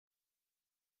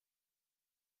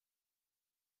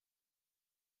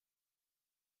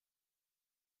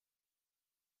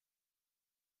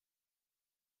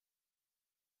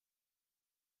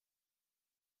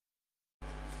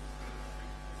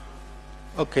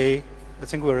Okay, I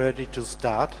think we're ready to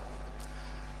start.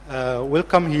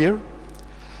 Welcome here.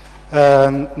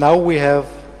 Now we have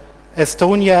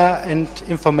Estonia and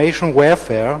information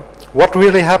warfare. What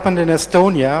really happened in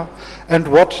Estonia and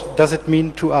what does it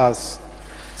mean to us?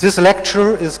 This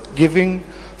lecture is given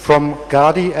from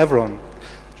Gadi Evron.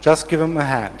 Just give him a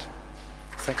hand.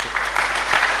 Thank you.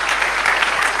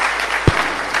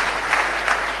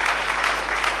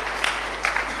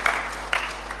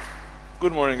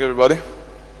 Good morning, everybody.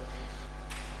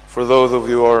 For those of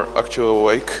you who are actually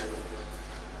awake,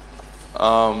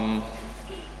 I'm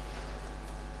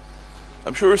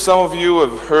sure some of you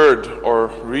have heard or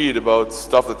read about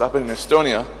stuff that happened in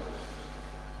Estonia,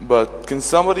 but can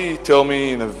somebody tell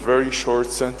me in a very short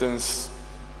sentence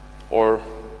or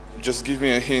just give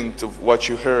me a hint of what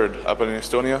you heard happen in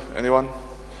Estonia? Anyone?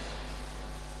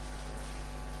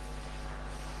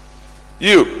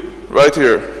 You, right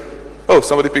here. Oh,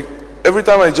 somebody picked. Every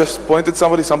time I just pointed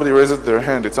somebody raises their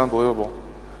hand. It's unbelievable.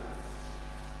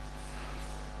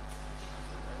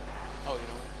 Oh,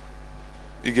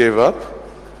 you gave up?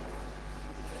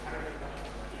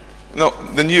 No,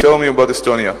 then you tell me about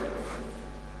Estonia.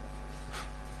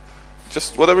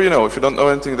 Just whatever you know. If you don't know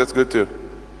anything, that's good too.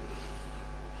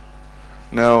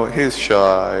 No, he's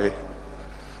shy.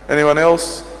 Anyone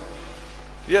else?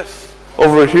 Yes.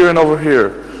 Over here and over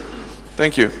here.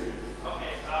 Thank you.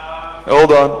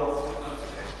 Hold on.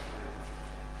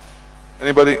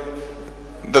 Anybody?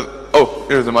 Oh,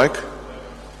 here's the mic.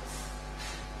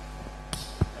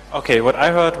 Okay, what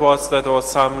I heard was that there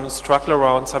was some struggle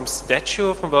around some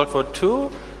statue from World War II,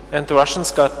 and the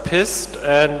Russians got pissed,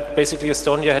 and basically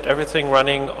Estonia had everything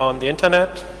running on the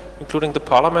internet, including the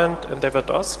parliament, and they were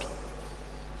DOSed.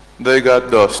 They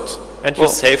got DOSed. And you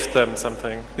saved them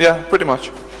something. Yeah, pretty much.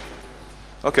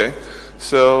 Okay,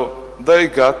 so they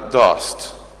got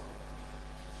DOSed.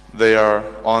 They are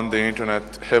on the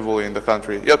internet heavily in the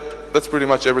country. Yep, that's pretty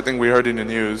much everything we heard in the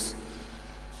news.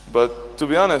 But to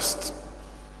be honest,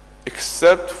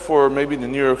 except for maybe the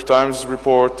New York Times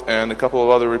report and a couple of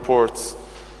other reports,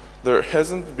 there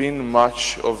hasn't been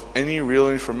much of any real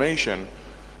information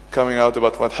coming out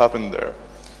about what happened there.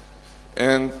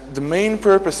 And the main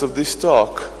purpose of this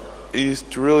talk is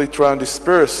to really try and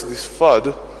disperse this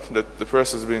FUD that the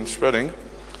press has been spreading,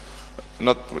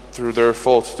 not through their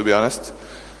fault, to be honest,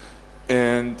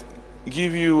 and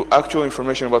give you actual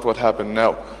information about what happened.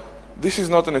 Now, this is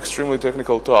not an extremely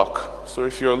technical talk, so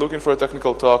if you're looking for a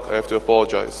technical talk, I have to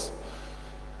apologize.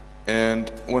 And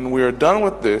when we are done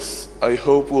with this, I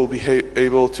hope we'll be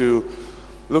able to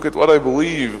look at what I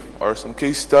believe are some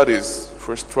case studies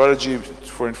for strategy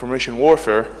for information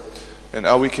warfare and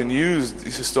how we can use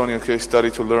this Estonian case study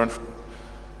to learn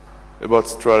about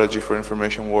strategy for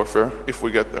information warfare if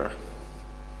we get there.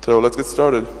 So let's get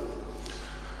started.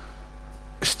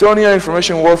 Estonia,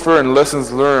 information warfare and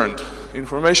lessons learned.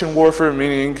 Information warfare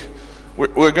meaning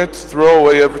we're going to throw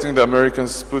away everything the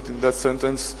Americans put in that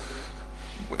sentence,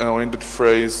 in that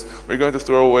phrase. We're going to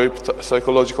throw away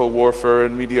psychological warfare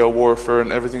and media warfare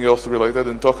and everything else related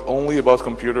and talk only about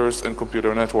computers and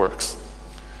computer networks.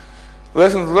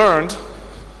 Lessons learned.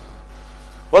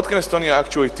 What can Estonia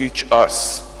actually teach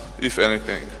us, if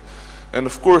anything? And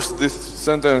of course, this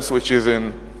sentence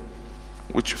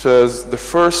which says the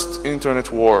first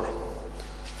internet war.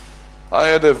 I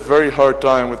had a very hard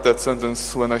time with that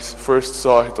sentence when I first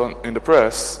saw it in the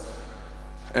press,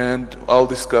 and I'll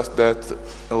discuss that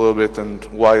a little bit and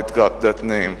why it got that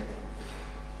name.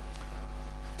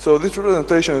 So this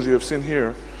representation, as you have seen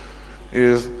here,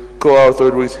 is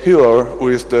co-authored with Hilar, who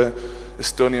is the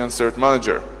Estonian CERT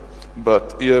manager,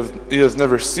 but he has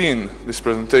never seen this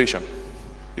presentation.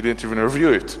 He didn't even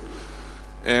review it.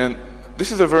 And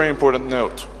this is a very important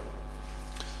note.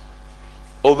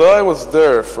 Although I was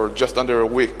there for just under a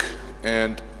week,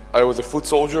 and I was a foot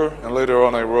soldier, and later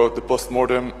on I wrote the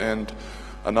postmortem and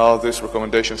analysis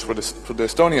recommendations for the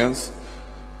Estonians,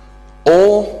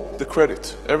 all the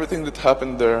credit, everything that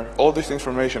happened there, all this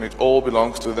information, it all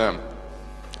belongs to them.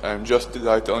 I'm just the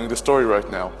guy telling the story right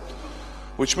now.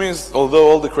 Which means,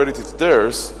 although all the credit is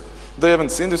theirs, they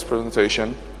haven't seen this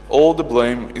presentation, all the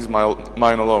blame is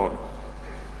mine alone.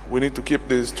 We need to keep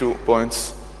these 2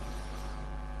 points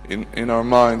in our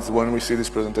minds when we see this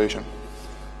presentation.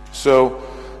 So,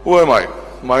 who am I?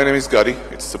 My name is Gadi.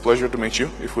 It's a pleasure to meet you,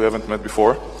 if we haven't met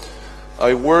before.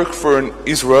 I work for an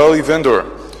Israeli vendor,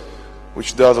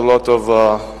 which does a lot of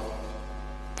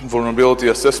vulnerability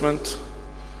assessment,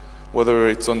 whether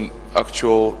it's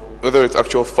actual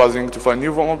fuzzing to find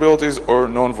new vulnerabilities or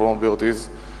known vulnerabilities,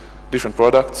 different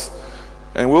products.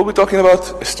 And we'll be talking about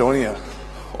Estonia,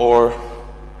 or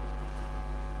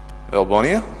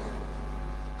Albania?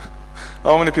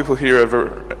 How many people here ever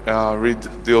read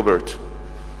Dilbert?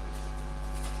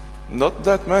 Not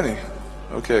that many.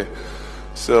 Okay,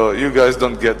 so you guys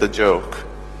don't get the joke.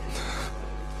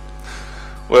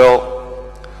 Well,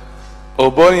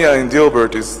 Obonia in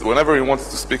Dilbert is whenever he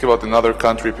wants to speak about another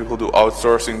country people do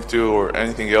outsourcing to or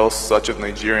anything else such as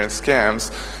Nigerian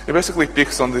scams, he basically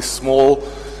picks on this small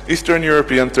Eastern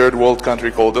European third world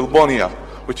country called Albonia,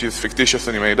 which is fictitious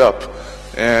and made up.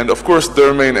 And of course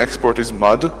their main export is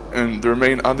mud, and their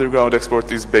main underground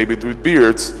export is babies with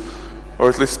beards, or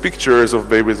at least pictures of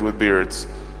babies with beards.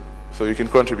 So you can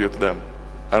contribute to them.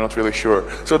 I'm not really sure.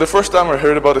 So the first time I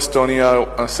heard about Estonia,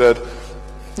 I said,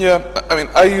 yeah, I mean,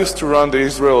 I used to run the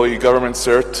Israeli government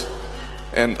CERT,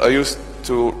 and I used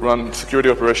to run security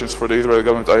operations for the Israeli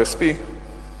government ISP.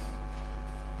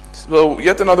 So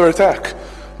yet another attack.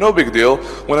 No big deal.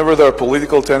 Whenever there are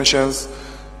political tensions,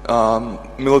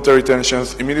 military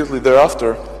tensions, immediately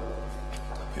thereafter,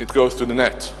 it goes to the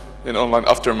net, an online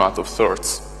aftermath of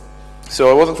sorts. So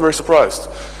I wasn't very surprised.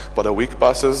 But a week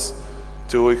passes,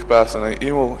 2 weeks pass, and I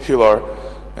email Hilar,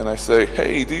 and I say,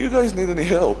 hey, do you guys need any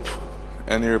help?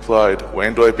 And he replied,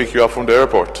 when do I pick you up from the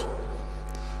airport?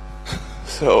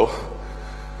 So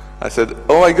I said,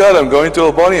 oh my God, I'm going to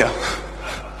Albania.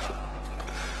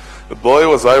 Boy,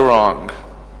 was I wrong.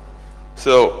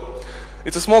 So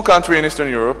it's a small country in Eastern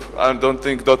Europe. I don't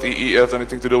think .ee has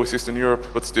anything to do with Eastern Europe,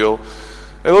 but still.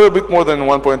 A little bit more than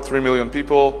 1.3 million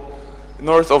people.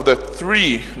 North of the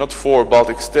 3, not 4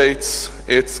 Baltic states.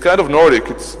 It's kind of Nordic,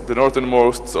 it's the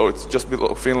northernmost, so it's just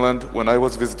below Finland. When I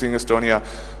was visiting Estonia,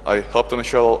 I hopped on a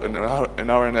shuttle, and an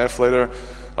hour and a half later,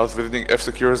 I was visiting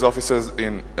F-Secure's offices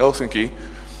in Helsinki.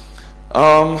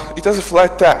 It has a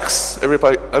flat tax.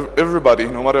 Everybody,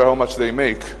 no matter how much they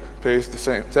make, pays the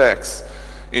same tax.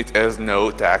 It has no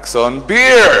tax on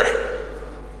beer!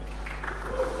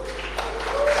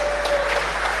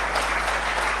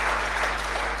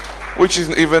 Which is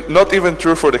not even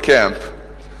true for the camp.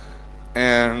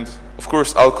 And of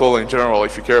course alcohol in general,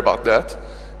 if you care about that.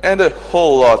 And a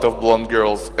whole lot of blonde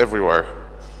girls everywhere.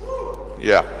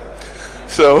 Yeah.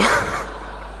 So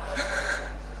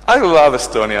I love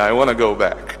Estonia, I want to go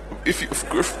back.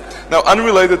 Now,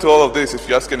 unrelated to all of this, if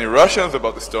you ask any Russians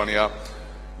about Estonia,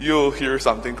 you'll hear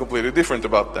something completely different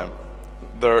about them.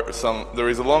 There is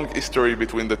a long history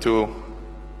between the two,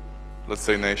 let's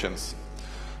say, nations.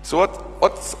 So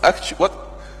what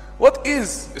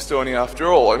is Estonia after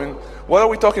all? I mean, what are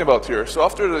we talking about here? So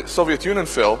after the Soviet Union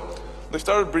fell, they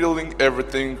started building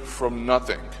everything from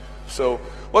nothing. So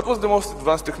what was the most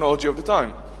advanced technology of the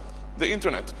time? The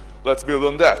internet. Let's build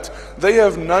on that. They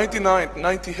have 98,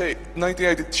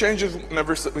 it changes with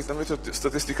every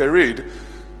statistic I read,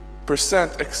 %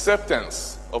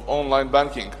 acceptance of online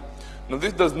banking. Now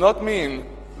this does not mean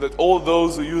that all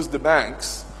those who use the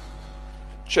banks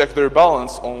check their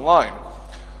balance online.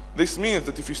 This means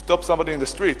that if you stop somebody in the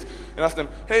street and ask them,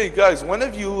 hey guys, when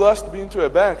have you last been to a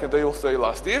bank? And they will say,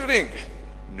 last evening.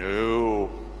 No.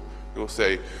 You'll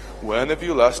say, when have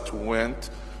you last went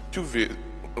to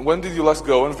when did you last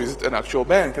go and visit an actual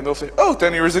bank? And they'll say, oh,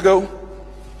 10 years ago.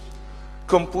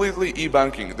 Completely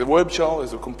e-banking. The web shell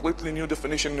is a completely new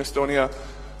definition in Estonia.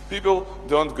 People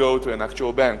don't go to an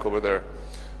actual bank over there.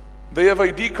 They have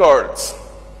ID cards,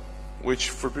 which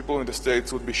for people in the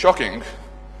States would be shocking.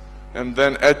 And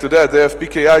then add to that, they have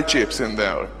PKI chips in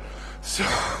there. So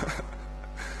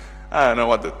I don't know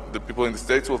what the people in the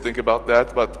States will think about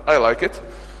that, but I like it.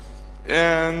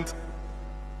 And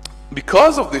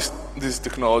because of these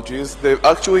technologies, they've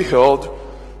actually held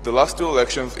the last 2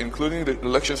 elections, including the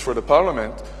elections for the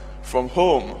parliament, from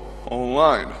home,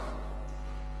 online.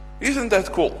 Isn't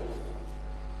that cool?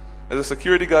 As a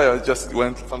security guy, I just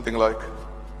went something like,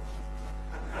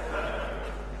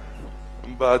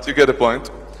 but you get the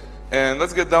point. And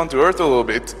let's get down to earth a little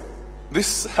bit.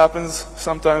 This happens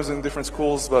sometimes in different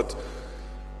schools, but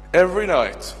every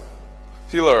night,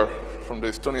 Hilar from the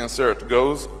Estonian CERT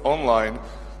goes online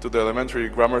to the elementary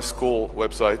grammar school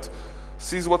website,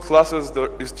 sees what classes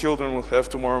his children will have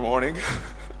tomorrow morning,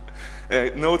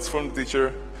 notes from the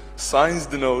teacher, signs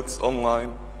the notes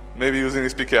online, maybe using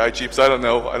his PKI chips, I don't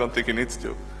know, I don't think he needs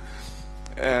to.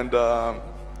 And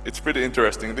it's pretty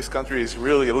interesting. This country is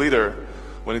really a leader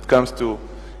when it comes to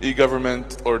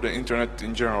e-government or the internet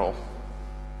in general.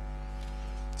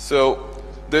 So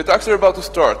the attacks are about to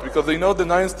start because they know the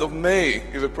 9th of May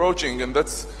is approaching, and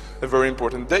that's a very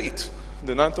important date.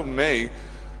 The 9th of May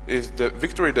is the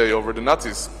victory day over the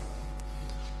Nazis.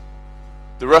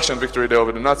 The Russian victory day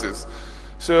over the Nazis.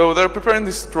 So they're preparing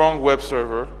this strong web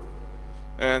server,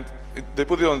 and they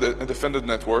put it on a defended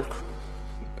network,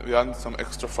 behind some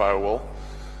extra firewall.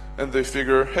 And they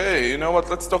figure, hey, you know what,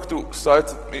 let's talk to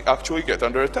sites that may actually get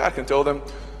under attack and tell them,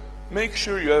 make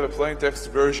sure you have a plain text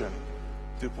version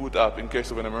to put up in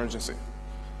case of an emergency.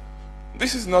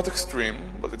 This is not extreme,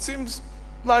 but it seems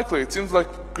likely. It seems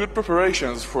like good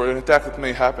preparations for an attack that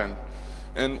may happen.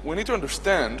 And we need to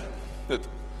understand that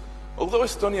although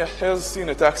Estonia has seen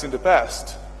attacks in the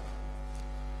past,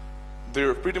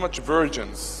 they're pretty much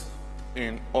virgins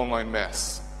in online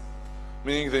mess.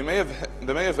 Meaning they may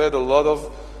have had a lot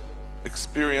of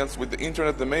experience with the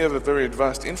internet, they may have a very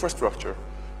advanced infrastructure,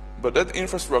 but that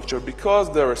infrastructure,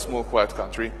 because they're a small, quiet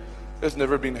country, has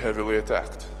never been heavily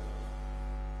attacked.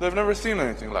 They've never seen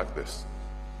anything like this.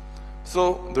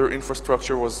 So their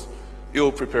infrastructure was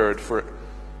ill-prepared for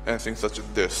anything such as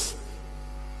this.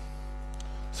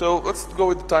 So let's go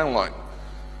with the timeline.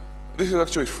 This is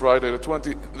actually Friday the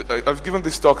 20th. I've given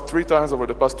this talk 3 times over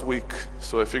the past week,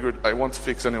 so I figured I won't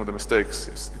fix any of the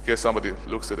mistakes in case somebody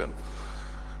looks at them.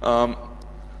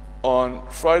 On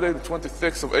Friday the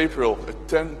 26th of April at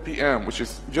 10 p.m., which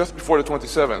is just before the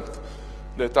 27th,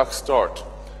 the attacks start.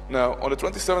 Now, on the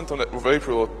 27th of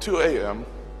April at 2 a.m.,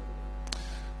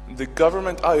 the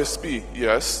government ISP,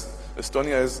 yes,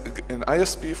 Estonia is an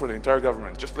ISP for the entire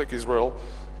government, just like Israel.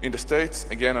 In the States,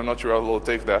 again, I'm not sure how they'll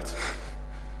take that.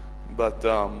 But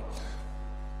the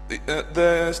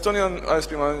Estonian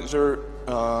ISP manager,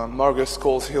 Margus,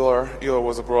 calls Hilar. Hilar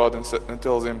was abroad and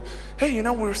tells him, hey, you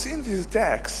know, we're seeing these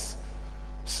attacks.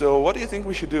 So what do you think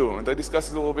we should do? And they discuss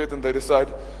it a little bit and they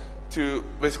decide to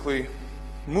basically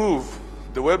move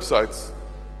the websites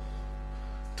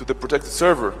to the protected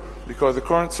server because the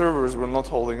current servers were not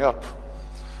holding up.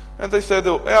 And they said,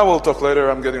 oh, yeah, we'll talk later.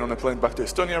 I'm getting on a plane back to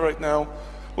Estonia right now.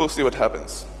 We'll see what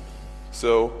happens.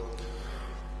 So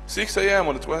 6 a.m.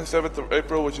 on the 27th of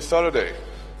April, which is Saturday,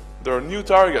 there are new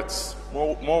targets,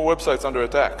 more websites under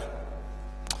attack.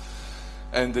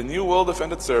 And the new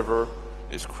well-defended server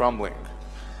is crumbling.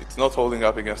 It's not holding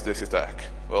up against this attack.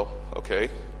 Well, okay.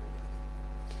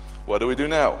 What do we do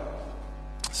now?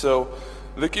 So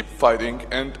they keep fighting,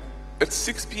 and at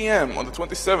 6 p.m. on the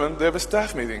 27th, they have a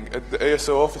staff meeting at the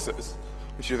ASO offices,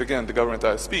 which is, again, the government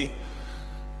ISP.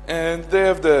 And they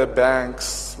have the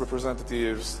banks,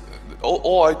 representatives,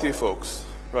 all IT folks,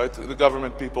 right? The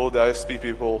government people, the ISP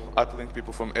people, uplink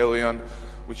people from Alien,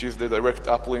 which is the direct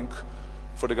uplink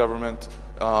for the government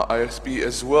ISP,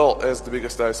 as well as the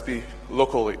biggest ISP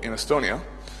locally in Estonia.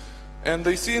 And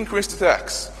they see increased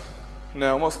attacks.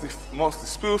 Now, mostly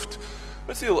spoofed,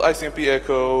 but still ICMP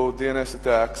echo, DNS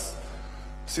attacks,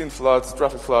 seen floods,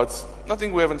 traffic floods,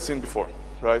 nothing we haven't seen before,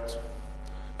 right?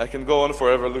 I can go on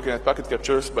forever looking at packet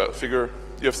captures, but I figure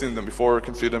you have seen them before, you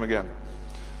can see them again.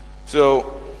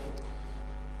 So,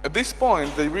 at this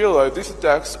point, they realized these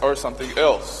attacks are something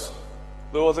else.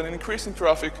 There was an increase in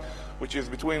traffic, which is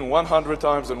between 100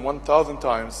 times and 1,000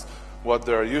 times what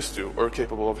they're used to or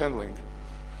capable of handling.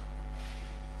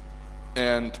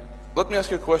 And let me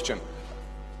ask you a question.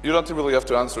 You don't really have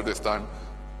to answer this time.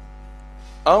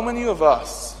 How many of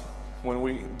us, when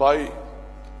we buy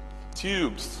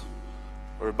tubes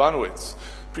or bandwidths,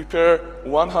 prepare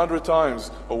 100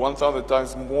 times or 1,000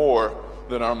 times more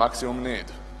than our maximum need?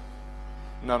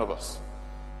 None of us.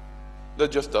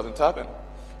 That just doesn't happen.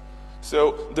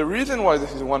 So the reason why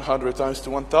this is 100 times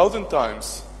to 1,000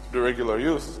 times the regular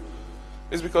use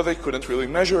is because they couldn't really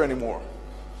measure anymore.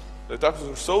 The attacks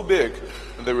were so big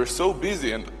and they were so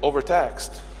busy and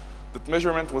overtaxed that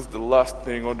measurement was the last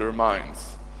thing on their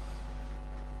minds.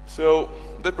 So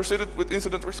they proceeded with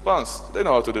incident response. They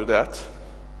know how to do that.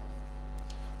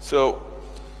 So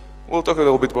we'll talk a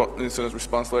little bit about incident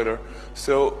response later.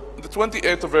 So the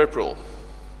 28th of April,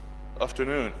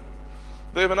 afternoon,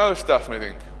 they have another staff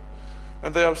meeting.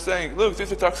 And they are saying, look,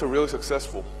 these attacks are really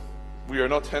successful. We are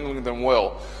not handling them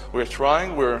well. We're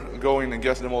trying, we're going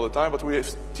against them all the time, but we have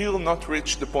still not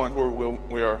reached the point where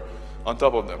we are on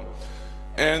top of them.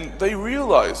 And they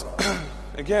realize,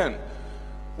 again,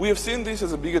 we have seen this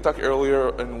as a big attack earlier,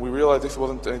 and we realized this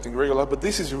wasn't anything regular, but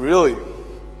this is really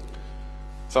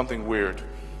something weird.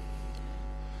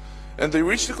 And they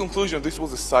reached the conclusion this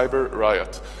was a cyber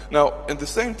riot. Now, at the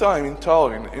same time, in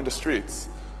Tallinn, in the streets,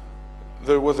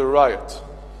 there was a riot.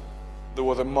 There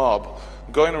was a mob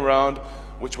going around,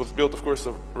 which was built, of course,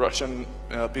 of Russian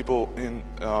people in,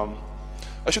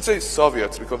 I should say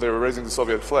Soviets, because they were raising the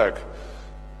Soviet flag,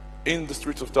 in the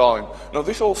streets of Tallinn. Now,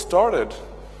 this all started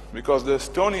because the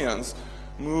Estonians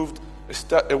moved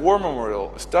a war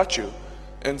memorial, a statue,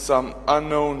 and some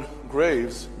unknown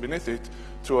graves beneath it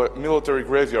to a military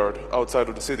graveyard outside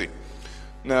of the city.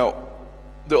 Now,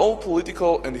 the all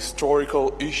political and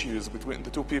historical issues between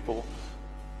the two people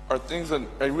are things that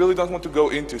I really don't want to go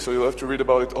into, so you'll have to read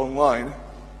about it online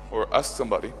or ask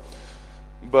somebody.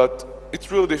 But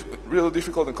it's really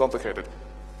difficult and complicated.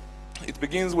 It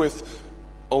begins with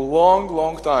a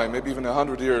long time, maybe even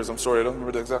 100 years, I'm sorry, I don't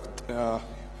remember the exact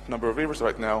number of years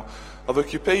right now, of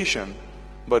occupation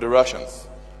by the Russians.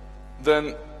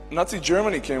 Then Nazi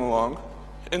Germany came along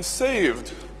and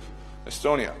saved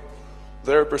Estonia.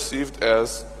 They're perceived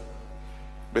as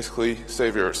basically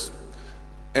saviors.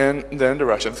 And then the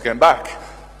Russians came back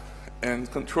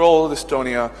and controlled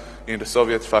Estonia in the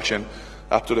Soviet fashion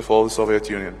up to the fall of the Soviet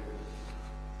Union.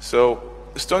 So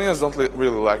Estonians don't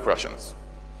really like Russians.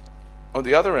 On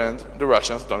the other end, the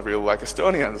Russians don't really like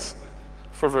Estonians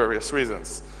for various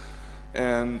reasons.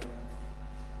 And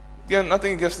again,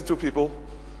 nothing against the two people.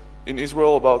 In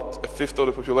Israel, about a fifth of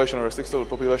the population or a sixth of the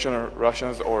population are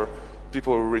Russians or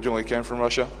people who originally came from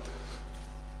Russia.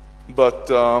 But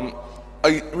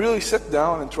I really sat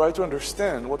down and tried to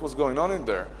understand what was going on in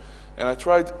there. And I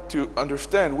tried to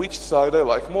understand which side I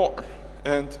like more.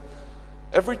 And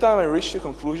every time I reached a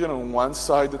conclusion on one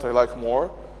side that I like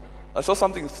more, I saw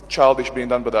something childish being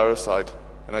done by the other side,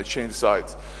 and I changed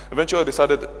sides. Eventually I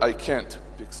decided I can't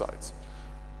pick sides.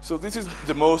 So this is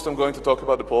the most I'm going to talk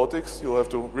about the politics. You'll have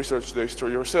to research the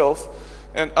history yourself.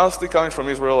 And honestly, coming from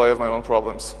Israel, I have my own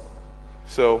problems.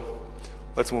 So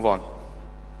let's move on.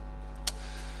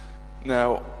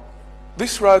 Now,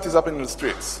 this riot is up in the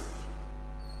streets.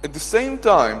 At the same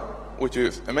time, which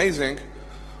is amazing,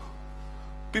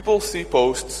 people see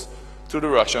posts to the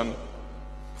Russian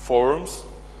forums,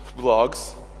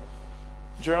 blogs,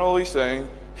 generally saying,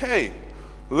 hey,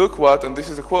 look what, and this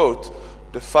is a quote,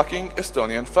 the fucking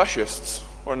Estonian fascists,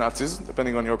 or Nazis,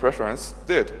 depending on your preference,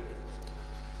 did.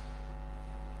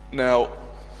 Now,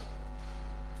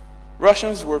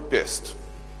 Russians were pissed.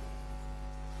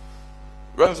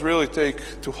 Russians really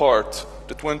take to heart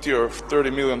the 20 or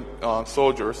 30 million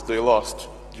soldiers they lost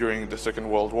during the Second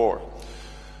World War.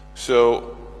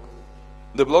 So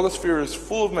the blogosphere is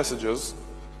full of messages,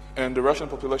 and the Russian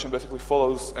population basically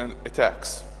follows and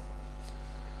attacks.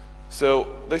 So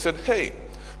they said, hey,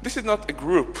 this is not a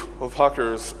group of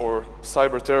hackers or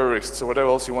cyber terrorists or whatever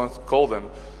else you want to call them.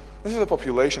 This is a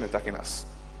population attacking us.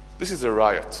 This is a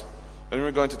riot. And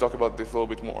we're going to talk about this a little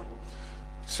bit more.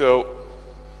 So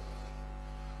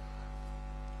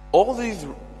all these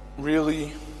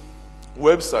really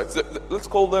websites, let's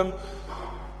call them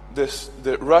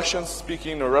the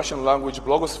Russian-speaking or Russian language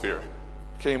blogosphere,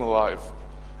 came alive.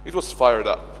 It was fired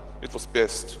up. It was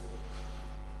pissed.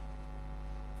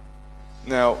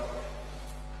 Now,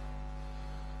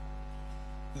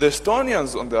 the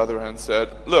Estonians, on the other hand, said,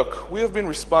 look, we have been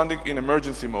responding in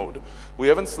emergency mode. We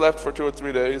haven't slept for 2 or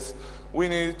 3 days. We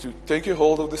need to take a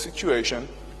hold of the situation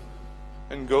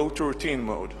and go to routine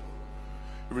mode.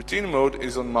 Routine mode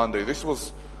is on Monday. This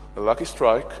was a lucky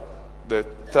strike. The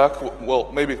attack,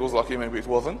 well, maybe it was lucky, maybe it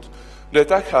wasn't. The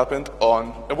attack happened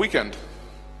on a weekend.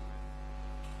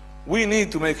 We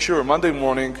need to make sure Monday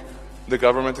morning the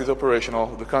government is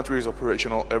operational, the country is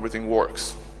operational, everything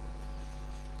works.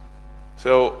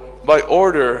 So, by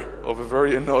order of a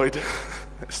very annoyed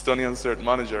Estonian CERT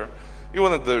manager, he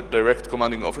wasn't the direct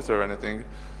commanding officer or anything,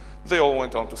 they all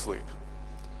went on to sleep.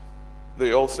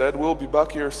 They all said, we'll be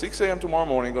back here 6 a.m. tomorrow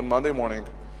morning on Monday morning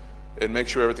and make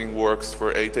sure everything works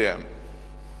for 8 a.m.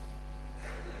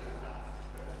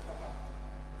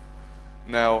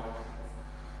 Now,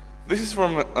 this is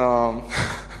from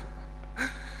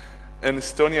an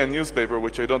Estonian newspaper,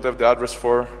 which I don't have the address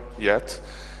for yet.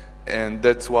 And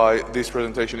that's why this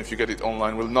presentation, if you get it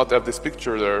online, will not have this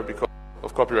picture there because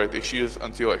of copyright issues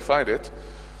until I find it.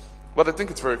 But I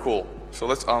think it's very cool. So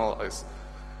let's analyze.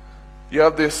 You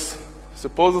have this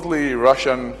supposedly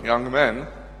Russian young man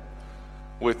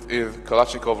with his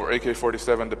Kalashnikov or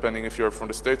AK-47, depending if you're from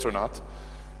the States or not.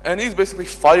 And he's basically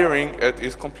firing at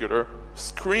his computer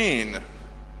screen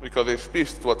because he's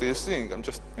pissed what he's seeing. I'm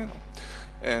just, you know.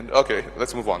 And okay,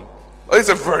 let's move on. It's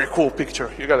a very cool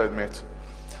picture, you gotta admit.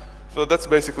 So that's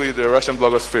basically the Russian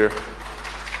blogosphere.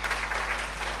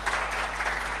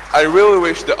 I really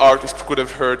wish the artist could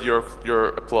have heard your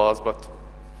applause, but...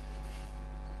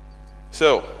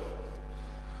 So,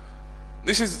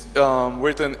 this is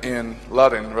written in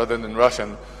Latin rather than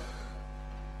Russian.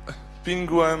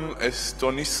 Pinguem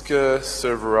Estoniske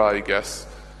servera, I guess.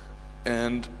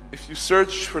 And if you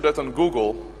search for that on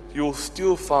Google, you'll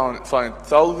still find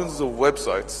thousands of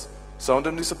websites, some of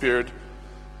them disappeared,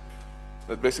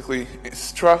 that basically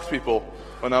instruct people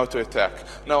on how to attack.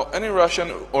 Now, any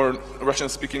Russian or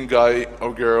Russian-speaking guy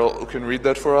or girl who can read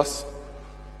that for us,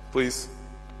 please?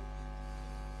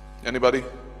 Anybody?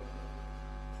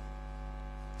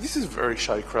 This is a very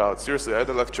shy crowd. Seriously, I had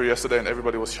a lecture yesterday and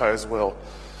everybody was shy as well.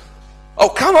 Oh,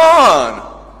 come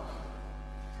on!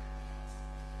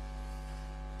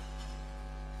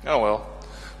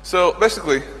 So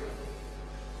basically,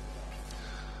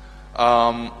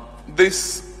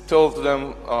 this told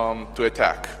them to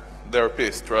attack. They're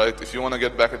pissed, right? If you want to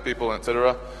get back at people,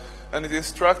 etc. And it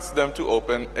instructs them to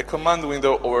open a command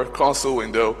window or a console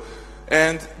window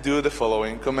and do the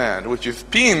following command, which is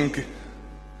ping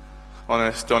on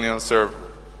an Estonian server.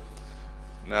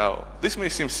 Now, this may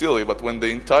seem silly, but when the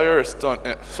entire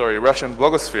Russian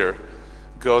blogosphere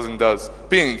goes and does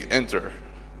ping, enter,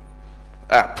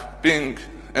 app, ping,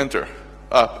 enter,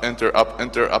 up, enter, up,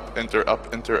 enter, up, enter,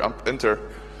 up, enter, up, enter,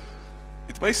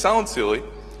 it may sound silly,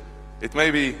 it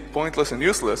may be pointless and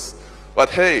useless, but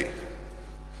hey,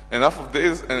 enough of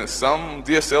this and some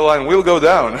DSL line will go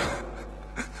down.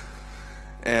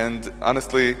 And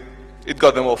honestly, it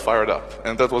got them all fired up,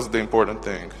 and that was the important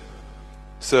thing.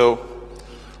 So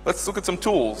let's look at some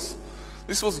tools.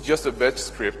 This was just a batch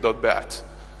script, .bat,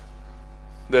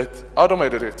 that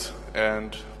automated it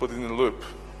and put it in a loop,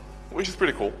 which is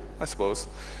pretty cool, I suppose.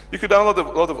 You could download a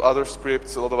lot of other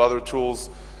scripts, a lot of other tools,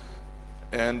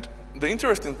 and the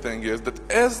interesting thing is that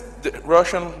as the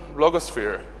Russian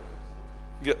blogosphere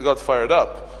got fired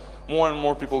up, more and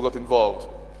more people got involved.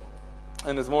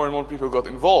 And as more and more people got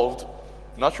involved,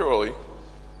 naturally,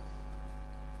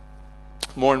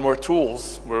 more and more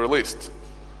tools were released.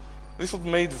 This was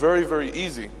made very, very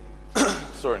easy.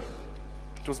 Sorry.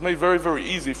 It was made very, very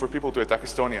easy for people to attack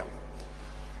Estonia.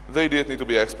 They didn't need to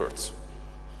be experts.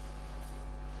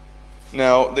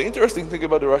 Now, the interesting thing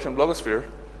about the Russian blogosphere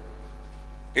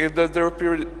is that there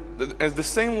appeared, as the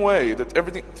same way that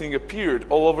everything appeared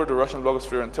all over the Russian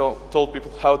blogosphere and told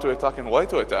people how to attack and why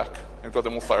to attack, and got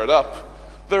them all fired up,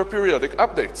 there are periodic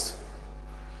updates.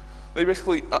 They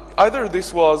basically, either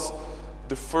this was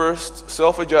the first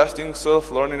self-adjusting,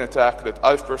 self-learning attack that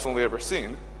I've personally ever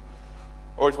seen,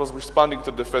 or it was responding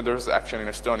to the defender's action in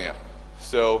Estonia.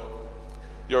 So,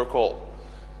 your call.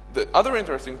 The other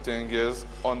interesting thing is,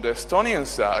 on the Estonian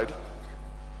side,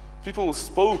 people who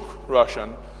spoke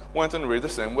Russian went and read the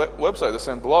same website, the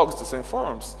same blogs, the same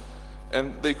forums.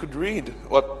 And they could read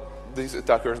what these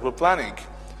attackers were planning,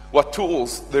 what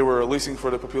tools they were releasing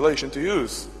for the population to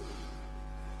use.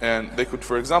 And they could,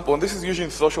 for example, and this is using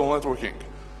social networking,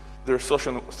 their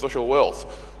social wealth.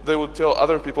 They would tell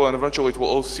other people, and eventually it will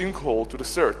all sinkhole to the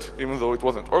CERT, even though it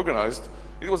wasn't organized.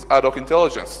 It was ad hoc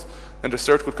intelligence. And the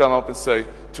CERT could come up and say,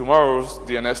 tomorrow's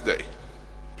DNS day.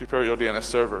 Prepare your DNS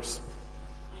servers.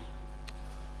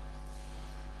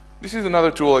 This is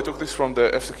another tool. I took this from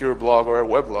the F-Secure blog or a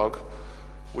weblog,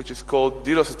 which is called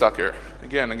DDoS Attacker,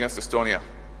 again, against Estonia.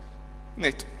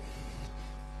 Neat.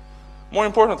 More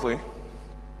importantly,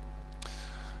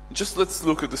 just let's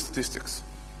look at the statistics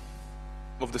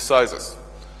of the sizes.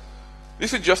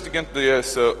 This is just against the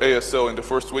ASO in the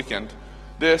first weekend.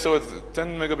 The ASO is a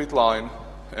 10 megabit line,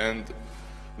 and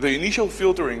the initial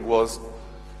filtering was,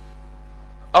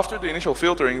 after the initial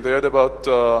filtering, they had about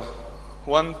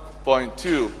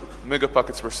 1.2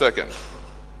 megapackets per second.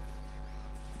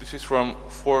 This is from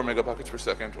 4 megapackets per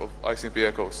second of ICMP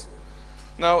echoes.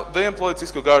 Now, they employed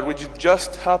Cisco Guard, which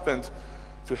just happened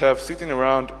to have sitting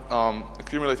around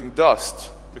accumulating dust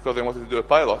because they wanted to do a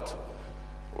pilot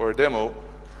or a demo,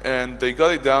 and they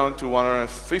got it down to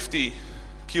 150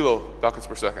 kilo packets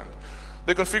per second.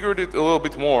 They configured it a little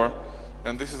bit more,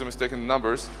 and this is a mistake in the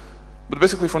numbers, but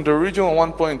basically from the original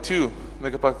 1.2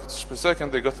 megapackets per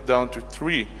second, they got it down to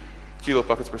 3 kilo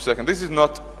packets per second. This is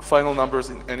not final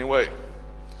numbers in any way.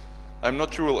 I'm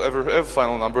not sure we'll ever have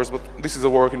final numbers, but this is a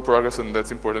work in progress, and that's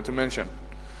important to mention.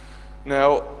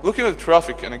 Now, looking at the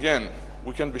traffic, and again,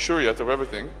 we can't be sure yet of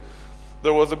everything,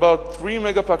 there was about 3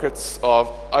 megapackets of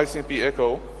ICMP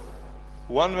echo,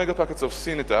 1 megapackets of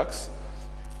SYN attacks,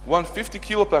 150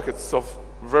 kilopackets of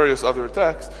various other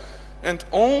attacks, and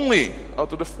only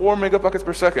out of the 4 megapackets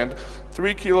per second,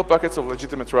 3 kilopackets of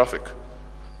legitimate traffic.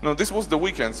 Now, this was the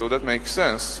weekend, so that makes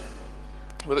sense,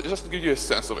 but just to give you a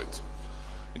sense of it.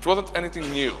 It wasn't anything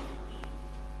new.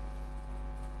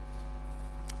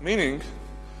 Meaning,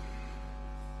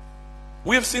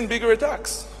 we have seen bigger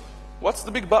attacks. What's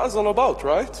the big buzz all about,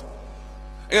 right?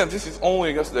 Again, this is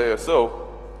only against the ASO,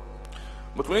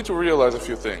 but we need to realize a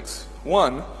few things.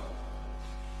 One,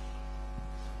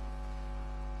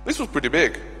 this was pretty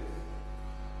big.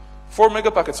 4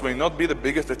 megapackets may not be the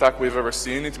biggest attack we've ever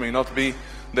seen. It may not be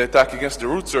the attack against the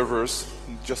root servers,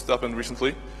 just happened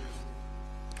recently,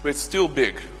 but it's still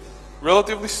big.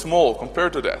 Relatively small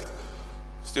compared to that,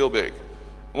 still big.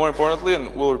 More importantly,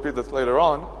 and we'll repeat that later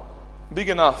on, big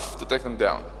enough to take them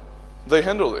down. They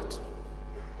handled it,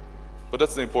 but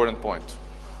that's the important point.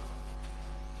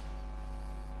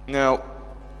 Now,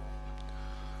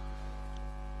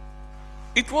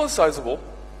 it was sizable.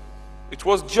 It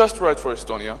was just right for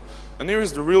Estonia. And here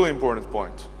is the really important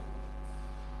point.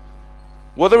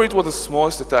 Whether it was the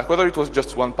smallest attack, whether it was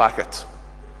just one packet,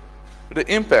 the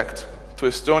impact to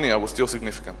Estonia was still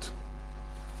significant.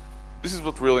 This is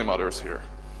what really matters here.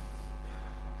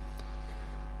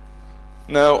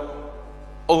 Now,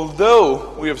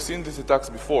 although we have seen these attacks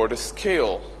before, the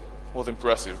scale was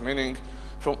impressive, meaning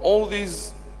from all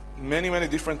these many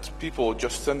different people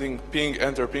just sending ping,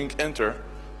 enter,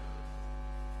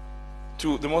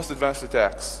 to the most advanced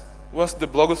attacks. Once the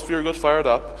blogosphere got fired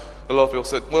up, a lot of people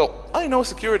said, well, I know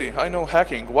security, I know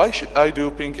hacking. Why should I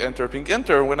do ping,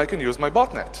 enter when I can use my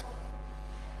botnet?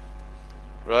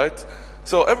 Right?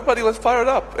 So everybody got fired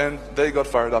up, and they got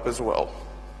fired up as well.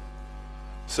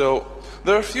 So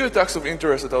there are a few attacks of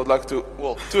interest that I would like to,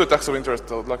 well, two attacks of interest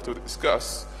that I would like to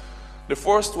discuss. The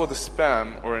first was a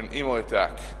spam or an email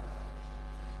attack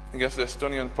against the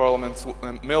Estonian parliament's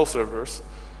mail servers.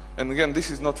 And again,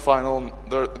 this is not final,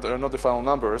 they're not the final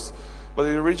numbers, but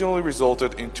it originally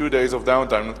resulted in 2 days of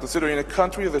downtime. And considering a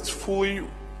country that's fully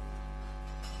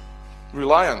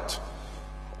reliant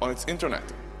on its internet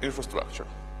infrastructure,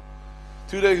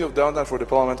 2 days of downtime for the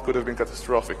parliament could have been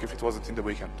catastrophic if it wasn't in the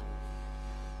weekend.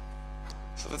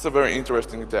 So that's a very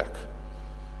interesting attack.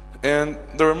 And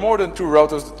there are more than 2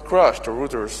 routers that crashed, or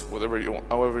routers,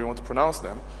 however you want to pronounce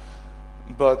them.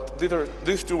 But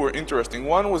these 2 were interesting.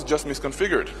 One was just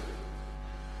misconfigured.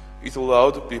 It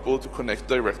allowed people to connect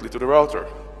directly to the router.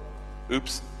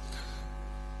 Oops.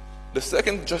 The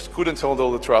second just couldn't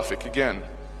handle the traffic. Again,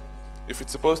 if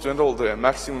it's supposed to handle the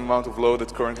maximum amount of load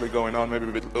that's currently going on, maybe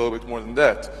a little bit more than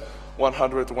that,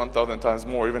 100 to 1,000 times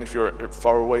more, even if you're a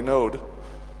far away node,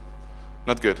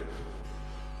 not good.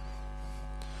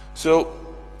 So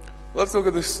let's look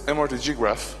at this MRTG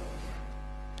graph.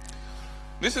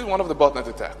 This is one of the botnet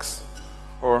attacks,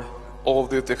 or all of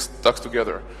the attacks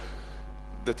together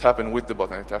that happen with the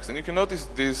botnet attacks. And you can notice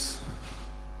these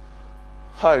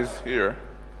highs here.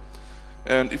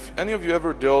 And if any of you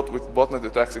ever dealt with botnet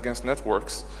attacks against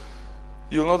networks,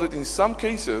 you'll know that in some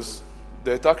cases,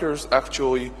 the attackers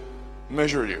actually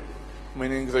measure you,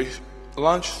 meaning they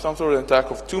launch some sort of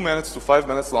attack of 2 minutes to 5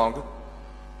 minutes long,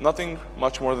 nothing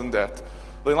much more than that.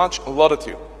 They launch a lot at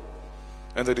you,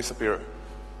 and they disappear.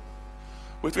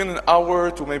 Within an hour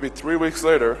to maybe 3 weeks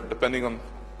later, depending on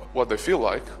what they feel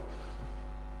like,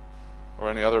 or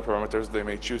any other parameters they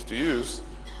may choose to use,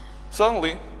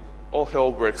 suddenly all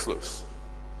hell breaks loose.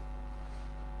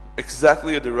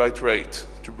 Exactly at the right rate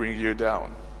to bring you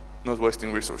down, not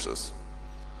wasting resources.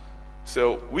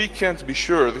 So we can't be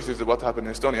sure this is what happened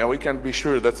in Estonia. We can't be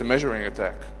sure that's a measuring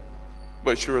attack,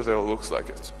 but sure as hell looks like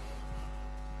it.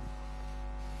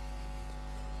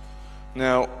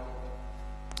 Now,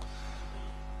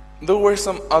 there were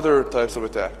some other types of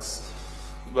attacks,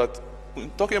 but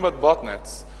when talking about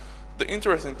botnets, the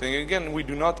interesting thing, again, we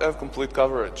do not have complete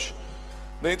coverage.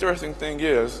 The interesting thing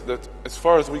is that, as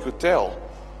far as we could tell,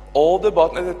 all the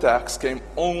botnet attacks came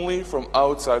only from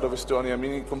outside of Estonia,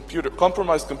 meaning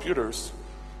compromised computers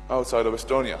outside of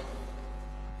Estonia,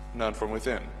 none from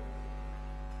within.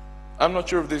 I'm not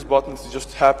sure if these botnets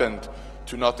just happened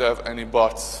to not have any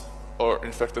bots or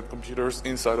infected computers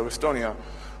inside of Estonia,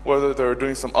 whether they're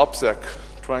doing some OPSEC,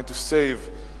 trying to save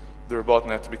their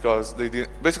botnet because they did.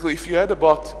 Basically, if you had a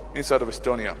bot inside of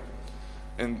Estonia,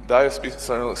 and the ISP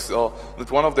suddenly saw that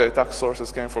one of the attack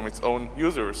sources came from its own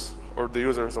users, or the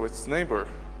users of its neighbor,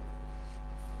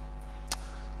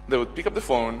 they would pick up the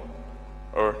phone,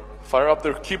 or fire up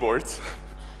their keyboards,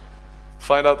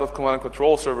 find out what command and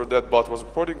control server that bot was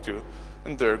reporting to,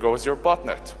 and there goes your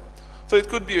botnet. So it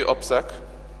could be OPSEC,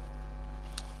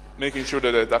 making sure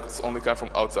that the attacks only come from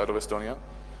outside of Estonia.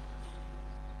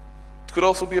 It could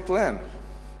also be a plan,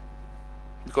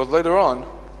 because later on,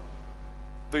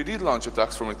 they did launch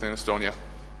attacks from within Estonia.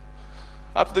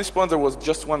 Up to this point, there was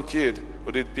just one kid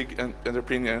who did ping,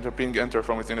 enter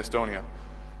from within Estonia.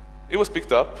 It was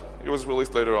picked up, it was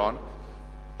released later on.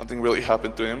 Nothing really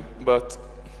happened to him, but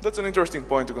that's an interesting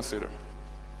point to consider.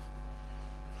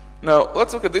 Now,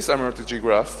 let's look at this MRTG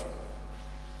graph.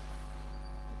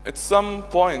 At some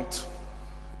point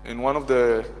in one of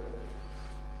the,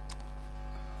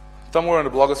 somewhere on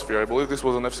the blogosphere, I believe this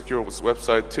was on F-Secure's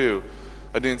website too.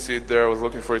 I didn't see it there, I was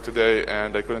looking for it today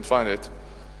and I couldn't find it.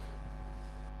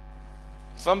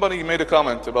 Somebody made a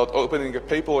comment about opening a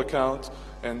PayPal account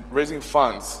and raising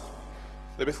funds.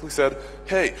 They basically said,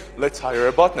 hey, let's hire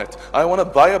a botnet. I want to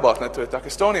buy a botnet to attack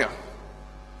Estonia.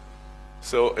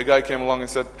 So a guy came along and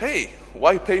said, hey,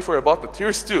 why pay for a botnet?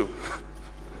 Here's 2.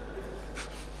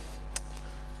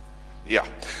 Yeah.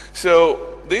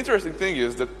 So the interesting thing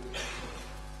is that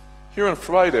here on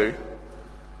Friday,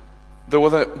 there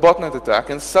was a botnet attack,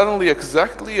 and suddenly,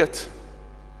 exactly at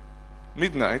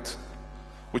midnight,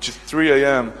 which is 3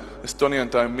 a.m.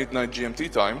 Estonian time, midnight GMT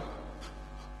time,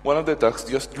 one of the attacks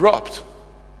just dropped.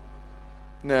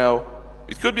 Now,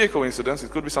 it could be a coincidence,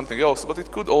 it could be something else, but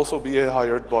it could also be a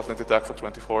hired botnet attack for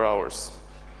 24 hours.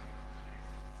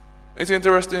 It's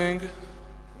interesting,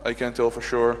 I can't tell for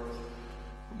sure,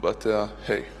 but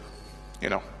hey, you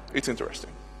know, it's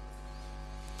interesting.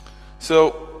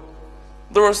 So,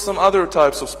 there are some other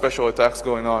types of special attacks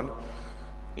going on.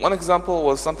 One example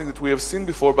was something that we have seen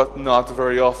before, but not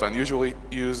very often, usually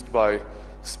used by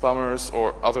spammers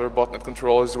or other botnet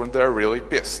controllers when they're really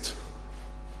pissed.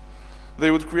 They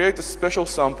would create a special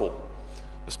sample,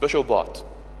 a special bot,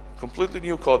 completely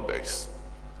new code base.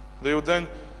 They would then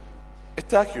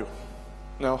attack you.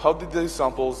 Now, how did these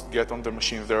samples get on the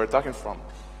machines they're attacking from?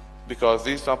 Because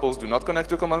these samples do not connect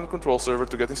to a command and control server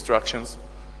to get instructions.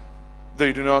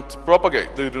 They do not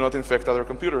propagate. They do not infect other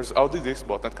computers. How did this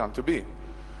botnet come to be?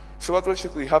 So what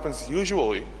basically happens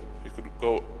usually, you could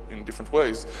go in different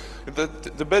ways, is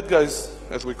that the bad guys,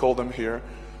 as we call them here,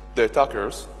 the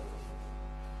attackers,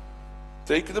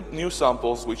 take the new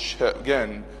samples, which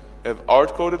again have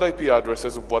hard-coded IP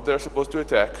addresses of what they're supposed to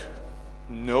attack,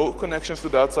 no connections to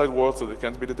the outside world, so they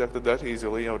can't be detected that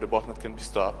easily, or the botnet can be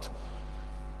stopped,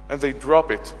 and they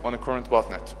drop it on a current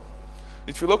botnet.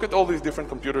 If you look at all these different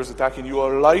computers attacking, you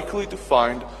are likely to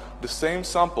find the same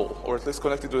sample, or at least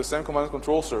connected to the same command and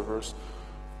control servers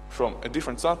from a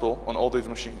different sample on all these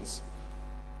machines.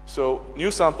 So,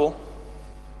 new sample,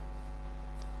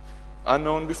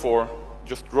 unknown before,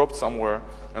 just dropped somewhere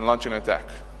and launch an attack.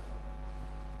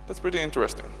 That's pretty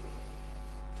interesting.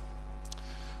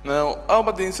 Now, how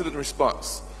about the incident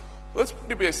response? Well, it's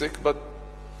pretty basic, but,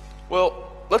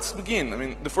 well, let's begin. I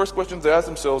mean, the first questions they ask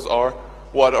themselves are,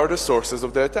 what are the sources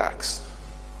of the attacks?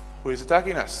 Who is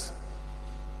attacking us?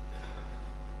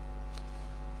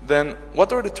 Then,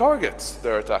 what are the targets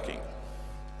they're attacking?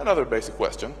 Another basic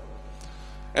question.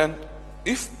 And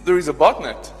if there is a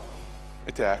botnet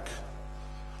attack,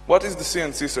 what is the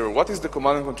CNC server? What is the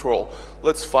command and control?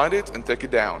 Let's find it and take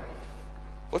it down.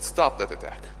 Let's stop that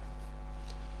attack.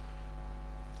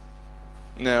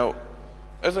 Now,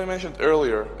 as I mentioned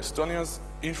earlier, Estonia's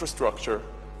infrastructure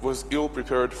was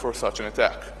ill-prepared for such an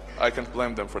attack. I can't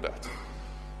blame them for that.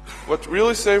 What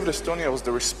really saved Estonia was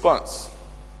the response.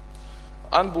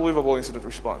 Unbelievable incident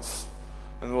response.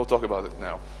 And we'll talk about it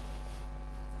now.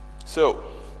 So,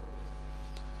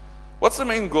 what's the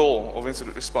main goal of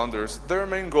incident responders? Their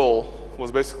main goal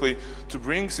was basically to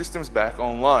bring systems back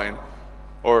online,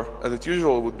 or as it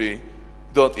usually would be,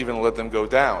 don't even let them go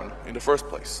down in the first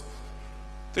place.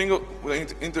 The thing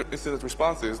with incident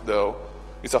responses, though,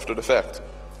 is after the fact.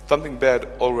 Something bad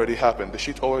already happened. The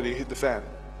shit already hit the fan.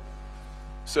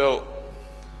 So,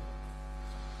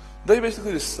 they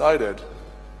basically decided,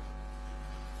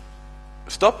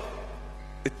 stop.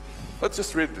 Let's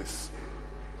just read this.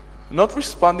 Not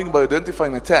responding by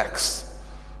identifying attacks,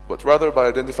 but rather by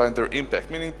identifying their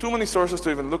impact, meaning too many sources to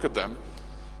even look at them,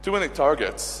 too many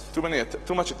targets, too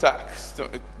much attacks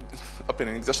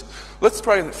happening. Just let's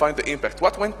try and find the impact.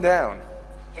 What went down?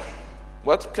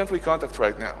 What can't we contact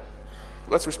right now?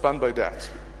 Let's respond by that.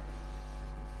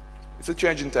 It's a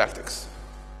change in tactics.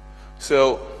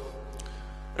 So,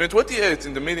 in 28,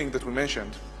 in the meeting that we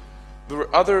mentioned, there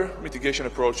were other mitigation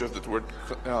approaches that were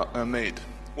made.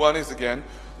 One is, again,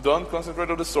 don't concentrate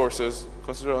on the sources,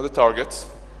 concentrate on the targets,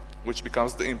 which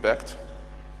becomes the impact.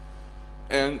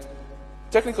 And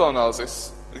technical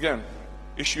analysis, again,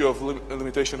 issue of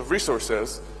limitation of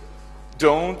resources,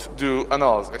 don't do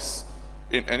analysis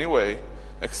in any way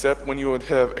except when you would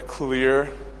have a clear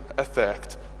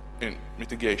effect in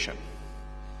mitigation.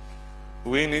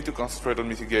 We need to concentrate on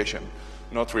mitigation,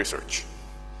 not research.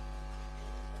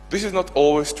 This is not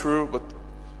always true, but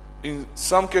in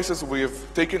some cases we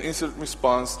have taken incident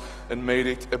response and made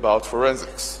it about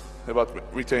forensics, about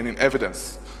retaining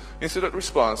evidence. Incident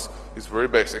response is very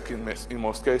basic in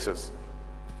most cases.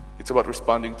 It's about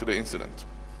responding to the incident,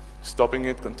 stopping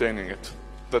it, containing it.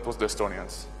 That was the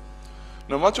Estonians.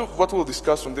 Now, much of what we'll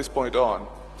discuss from this point on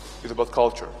is about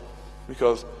culture,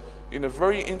 because in a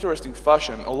very interesting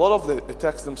fashion, a lot of the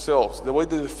attacks themselves, the way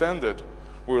they defended,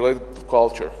 were related to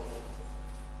culture.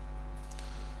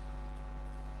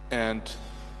 And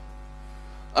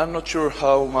I'm not sure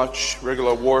how much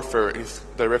regular warfare is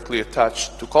directly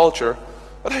attached to culture,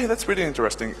 but hey, that's pretty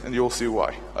interesting, and you'll see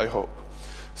why, I hope.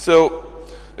 So,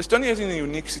 Estonia is in a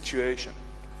unique situation.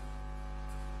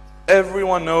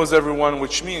 Everyone knows everyone,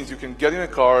 which means you can get in a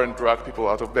car and drag people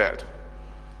out of bed,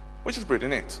 which is pretty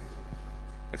neat,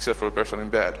 except for the person in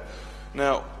bed.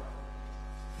 Now,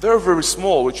 They're very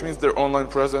small, which means their online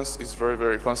presence is very,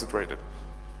 very concentrated.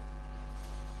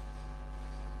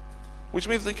 Which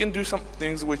means they can do some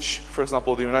things which, for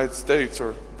example, the United States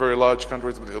or very large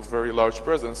countries with a very large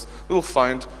presence will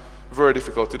find very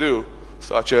difficult to do,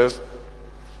 such as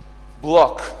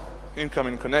block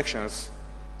incoming connections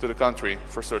to the country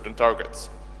for certain targets.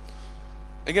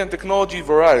 Again, technology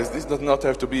varies. This does not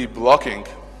have to be blocking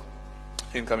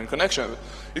incoming connections.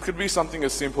 It could be something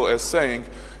as simple as saying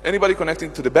anybody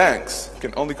connecting to the banks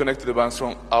can only connect to the banks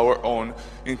from our own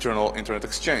internal internet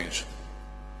exchange.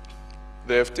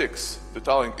 The FTX, the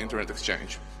Tallinn Internet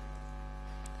Exchange.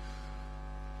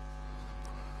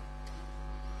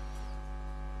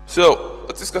 So,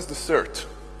 let's discuss the CERT.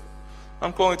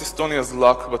 I'm calling it Estonia's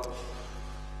luck, but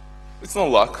it's not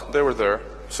luck, they were there.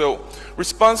 So,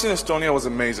 response in Estonia was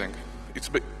amazing. It's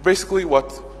basically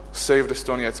what saved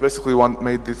Estonia. It's basically what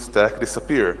made this attack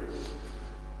disappear.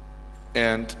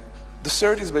 And the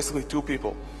CERT is basically two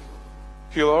people.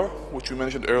 Hilar, which we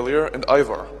mentioned earlier, and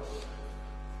Ivar.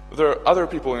 There are other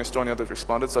people in Estonia that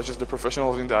responded, such as the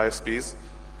professionals in the ISPs.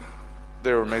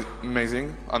 They were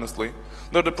amazing, honestly.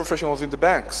 They're the professionals in the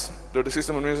banks. They're the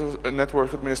system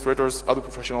network administrators, other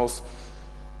professionals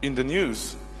in the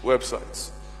news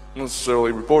websites, not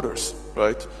necessarily reporters,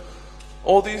 right?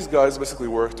 All these guys basically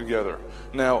work together.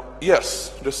 Now, yes,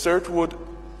 the CERT would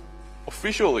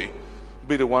officially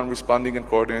be the one responding and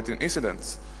coordinating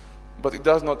incidents, but it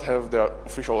does not have the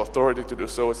official authority to do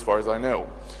so as far as I know.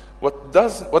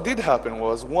 What did happen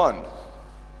was, one,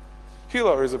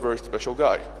 Hilar is a very special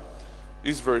guy.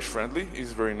 He's very friendly,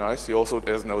 he's very nice, he also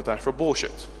has no time for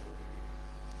bullshit.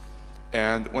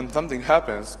 And when something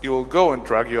happens, he will go and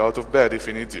drag you out of bed if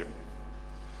he needs you.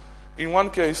 In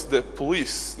one case, the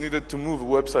police needed to move a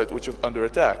website which was under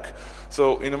attack.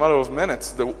 So in a matter of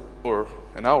minutes, or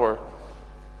an hour,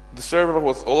 the server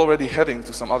was already heading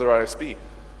to some other ISP.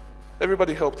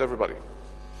 Everybody helped everybody.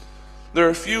 There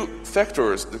are a few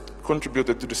factors that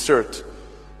contributed to the CERT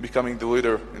becoming the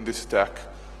leader in this attack.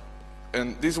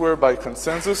 And these were by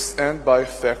consensus and by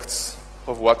facts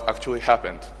of what actually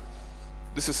happened.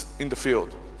 This is in the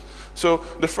field. So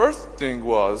the first thing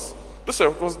was, the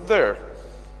CERT was there.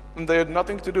 And they had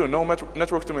nothing to do, no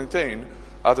network to maintain,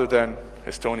 other than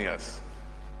Estonia's.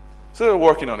 So they're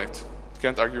working on it.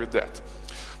 Can't argue with that.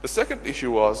 The second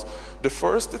issue was, the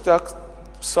first attack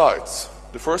sites,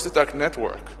 the first attack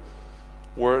network,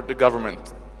 were the government,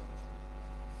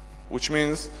 which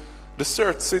means the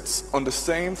CERT sits on the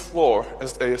same floor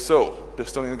as ASO, the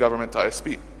Estonian government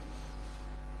ISP.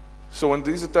 So when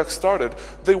these attacks started,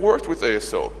 they worked with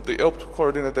ASO. They helped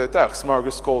coordinate the attacks.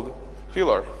 Margus called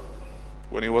Hilar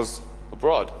when he was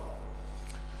abroad.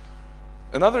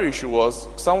 Another issue was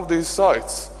some of these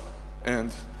sites,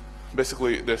 and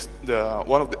basically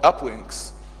one of the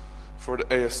uplinks for the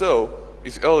ASO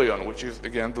is Elion, which is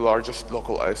again the largest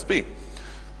local ISP.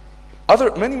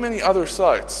 Many other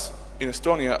sites in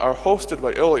Estonia are hosted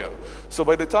by Elion. So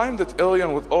by the time that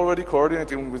Elion was already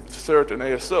coordinating with CERT and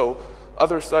ASO,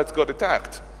 other sites got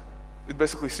attacked. It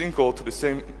basically synced to the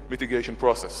same mitigation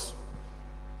process.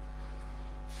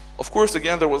 Of course,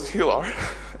 again, there was Hilar,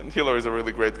 and Hilar is a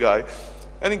really great guy,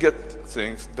 and he gets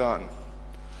things done.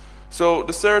 So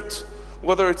the CERT,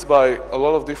 whether it's by a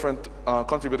lot of different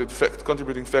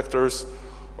contributing factors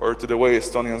or to the way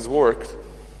Estonians worked,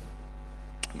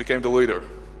 became the leader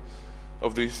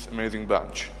of this amazing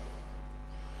bunch.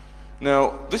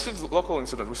 Now, this is local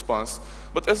incident response,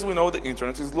 but as we know, the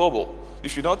internet is global.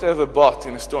 If you don't have a bot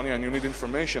in Estonia and you need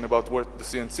information about where the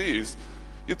CNC is,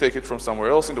 you take it from somewhere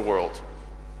else in the world.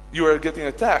 You are getting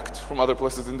attacked from other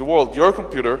places in the world. Your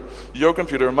computer,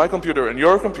 my computer, and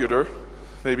your computer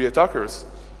may be attackers.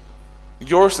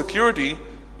 Your security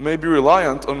may be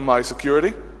reliant on my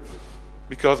security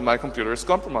because my computer is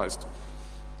compromised.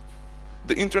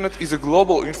 The internet is a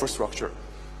global infrastructure.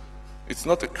 It's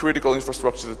not a critical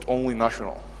infrastructure that's only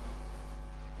national.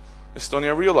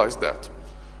 Estonia realized that.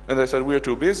 And they said, we're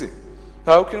too busy.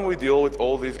 How can we deal with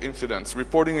all these incidents,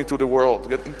 reporting it to the world,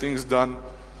 getting things done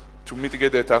to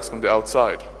mitigate the attacks from the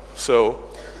outside?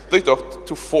 So they talked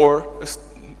to 4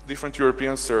 different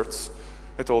European CERTs.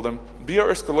 I told them, be our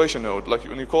escalation node. Like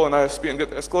when you call an ISP and get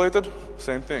escalated,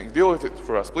 same thing. Deal with it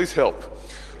for us. Please help.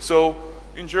 So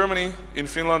in Germany, in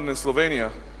Finland, and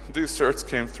Slovenia, these CERTs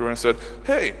came through and said,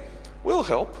 hey, we'll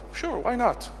help. Sure, why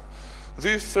not?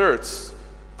 These CERTs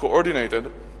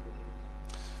coordinated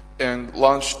and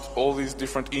launched all these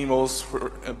different emails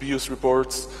for abuse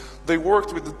reports. They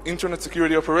worked with the Internet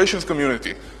Security Operations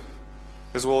community,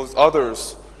 as well as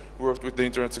others worked with the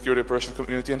Internet Security Operations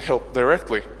community and helped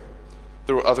directly.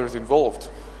 There were others involved,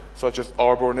 such as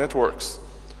Arbor Networks,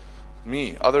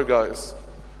 me, other guys.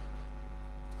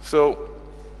 So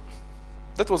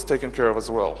that was taken care of as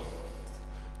well.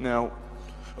 Now,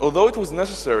 although it was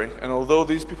necessary, and although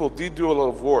these people did do a lot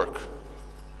of work,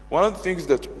 one of the things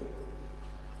that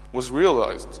was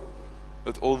realized,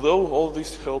 that although all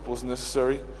this help was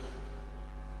necessary,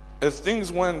 as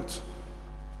things went,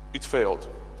 it failed.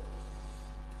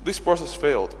 This process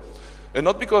failed. And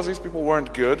not because these people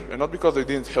weren't good, and not because they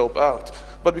didn't help out,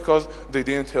 but because they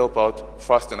didn't help out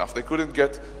fast enough. They couldn't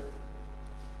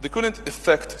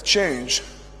effect change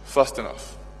fast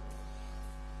enough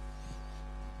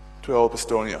to help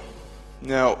Estonia.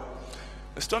 Now,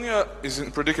 Estonia is in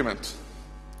a predicament.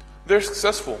 They're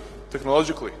successful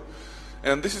technologically.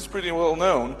 And this is pretty well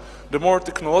known. The more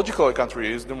technological a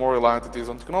country is, the more reliant it is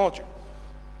on technology.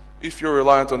 If you're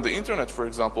reliant on the internet, for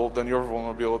example, then your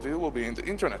vulnerability will be in the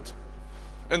internet.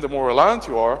 And the more reliant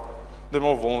you are, the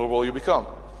more vulnerable you become.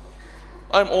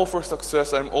 I'm all for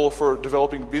success. I'm all for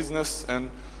developing business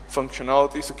and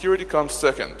functionality. Security comes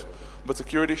second, but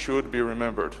security should be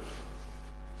remembered,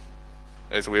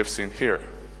 as we have seen here.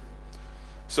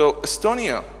 So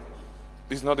Estonia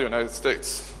is not the United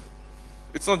States.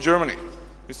 It's not Germany.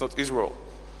 It's not Israel.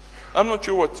 I'm not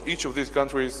sure what each of these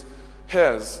countries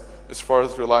has as far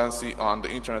as reliancy on the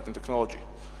internet and technology.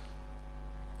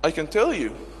 I can tell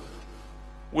you,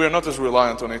 we are not as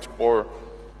reliant on it or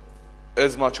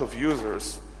as much of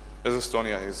users as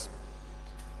Estonia is.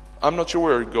 I'm not sure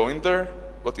we're going there,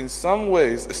 but in some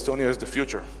ways, Estonia is the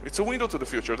future. It's a window to the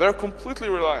future. They're completely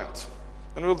reliant,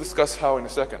 and we'll discuss how in a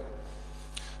second.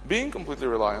 Being completely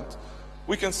reliant,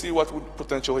 we can see what would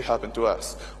potentially happen to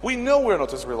us. We know we're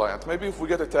not as reliant. Maybe if we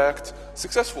get attacked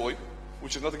successfully,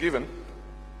 which is not a given,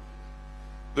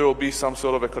 there will be some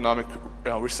sort of economic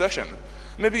recession,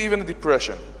 maybe even a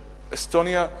depression.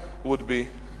 Estonia would be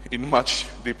in much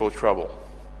deeper trouble.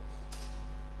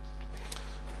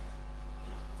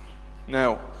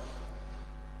 Now,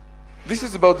 this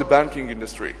is about the banking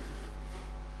industry.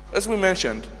 As we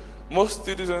mentioned, most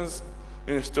citizens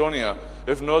in Estonia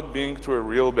have not been to a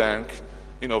real bank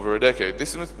in over a decade.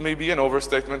 This may be an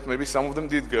overstatement, maybe some of them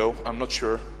did go, I'm not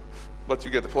sure, but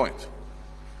you get the point.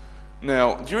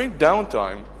 Now, during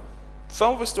downtime,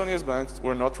 some of Estonia's banks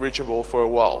were not reachable for a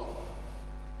while.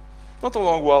 Not a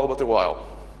long while, but a while.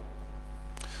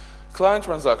 Client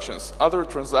transactions, other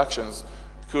transactions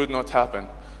could not happen.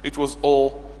 It was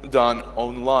all done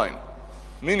online,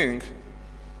 meaning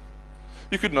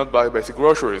you could not buy basic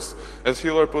groceries. As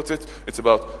Hiller puts it, it's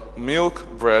about milk,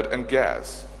 bread, and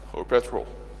gas, or petrol.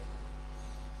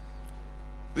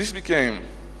 This became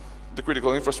the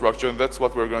critical infrastructure, and that's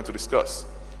what we're going to discuss.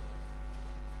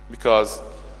 Because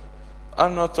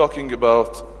I'm not talking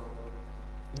about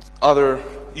other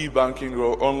e-banking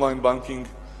or online banking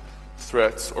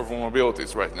threats or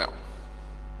vulnerabilities right now.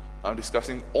 I'm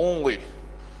discussing only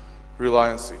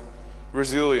reliancy,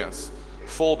 resilience,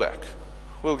 fallback.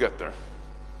 We'll get there.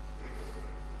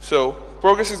 So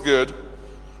progress is good,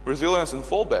 resilience and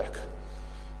fallback.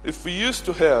 If we used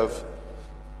to have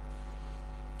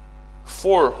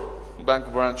 4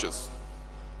 bank branches,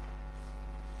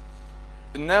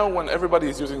 and now when everybody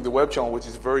is using the web channel, which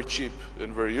is very cheap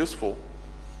and very useful,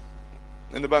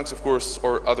 and the banks, of course,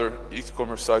 or other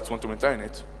e-commerce sites want to maintain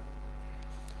it,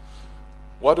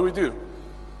 what do?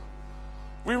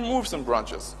 We remove some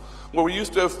branches. Where we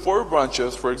used to have 4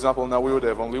 branches, for example, now we would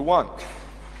have only 1.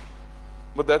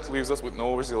 But that leaves us with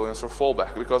no resilience or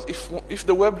fallback, because if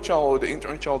the web channel or the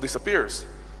internet channel dissipates,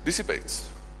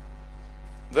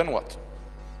 then what?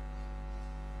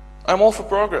 I'm all for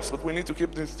progress, but we need to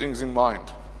keep these things in mind.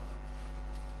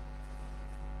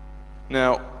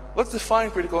 Now, let's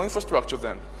define critical infrastructure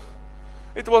then.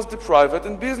 It was the private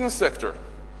and business sector.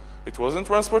 It wasn't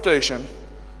transportation.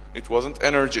 It wasn't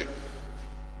energy.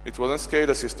 It wasn't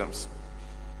SCADA systems.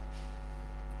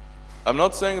 I'm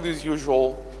not saying these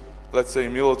usual, let's say,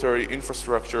 military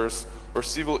infrastructures or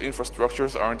civil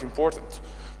infrastructures aren't important.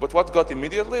 But what got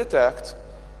immediately attacked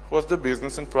was the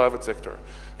business and private sector.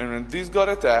 And when these got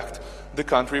attacked, the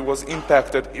country was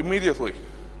impacted immediately.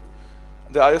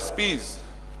 The ISPs,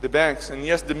 the banks, and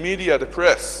yes, the media, the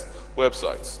press,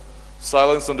 websites.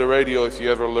 Silence on the radio if you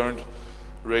ever learned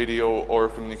radio or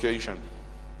communication.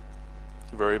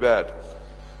 Very bad.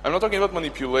 I'm not talking about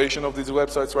manipulation of these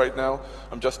websites right now.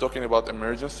 I'm just talking about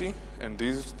emergency, and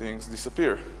these things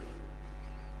disappear.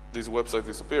 These websites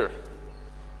disappear.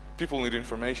 People need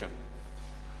information.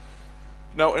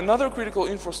 Now, another critical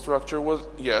infrastructure was,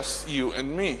 yes, you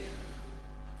and me.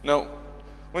 Now,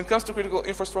 when it comes to critical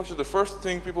infrastructure, the first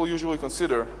thing people usually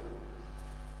consider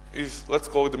is, let's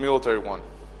call it the military one,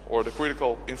 or the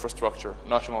critical infrastructure,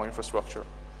 national infrastructure.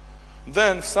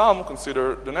 Then some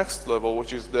consider the next level,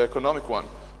 which is the economic one,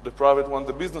 the private one,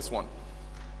 the business one.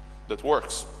 that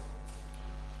works.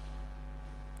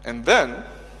 And then,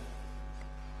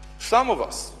 some of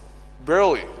us,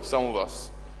 barely some of us,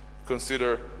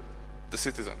 consider the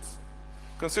citizens.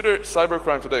 Consider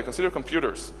cybercrime today, consider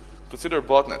computers, consider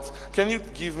botnets. Can you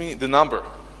give me the number?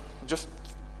 Just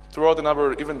throw out the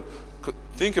number, even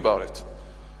think about it.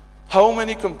 How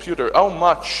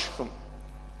much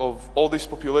of all this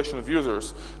population of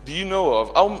users do you know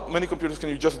of? How many computers can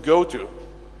you just go to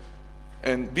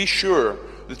and be sure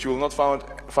that you will not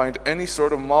find any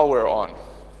sort of malware on?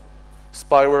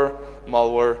 Spyware,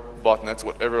 malware, botnets,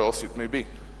 whatever else it may be.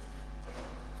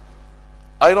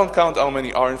 I don't count how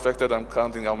many are infected, I'm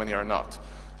counting how many are not.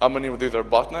 How many of these are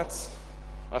botnets?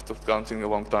 I stopped counting a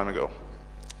long time ago.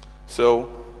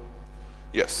 So,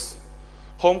 yes,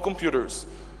 home computers,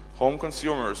 home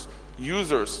consumers,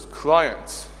 users,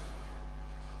 clients,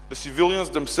 the civilians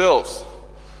themselves,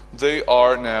 they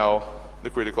are now the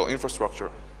critical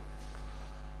infrastructure.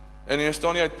 And in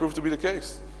Estonia, it proved to be the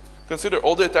case. Consider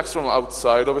all the attacks from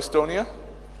outside of Estonia,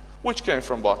 which came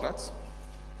from botnets.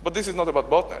 But this is not about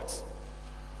botnets.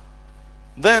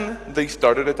 Then they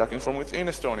started attacking from within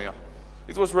Estonia.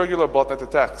 It was regular botnet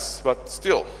attacks, but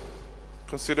still,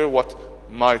 consider what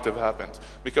might have happened,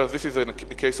 because this is a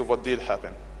case of what did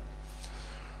happen.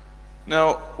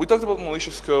 Now, we talked about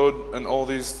malicious code and all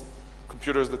these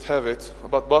computers that have it,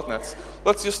 about botnets.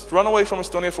 Let's just run away from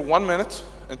Estonia for 1 minute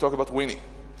and talk about Winnie.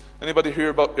 Anybody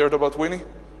heard about Winnie?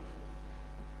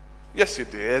 Yes, you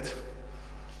did.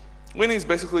 Winnie is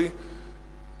basically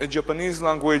a Japanese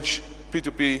language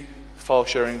P2P file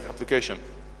sharing application.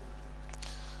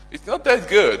 It's not that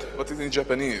good, but it's in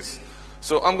Japanese.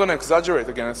 So I'm going to exaggerate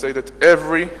again and say that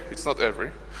it's not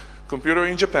every, computer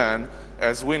in Japan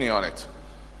has Winnie on it.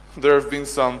 There have been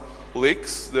some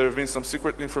leaks, there have been some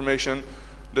secret information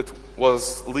that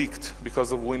was leaked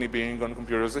because of Winnie being on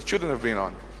computers that shouldn't have been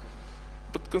on.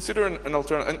 But consider an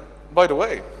alternative. And by the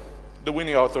way, the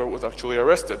Winnie author was actually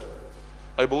arrested.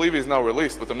 I believe he's now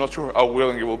released, but I'm not sure how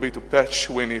willing he will be to patch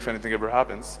Winnie if anything ever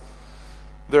happens.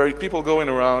 There are people going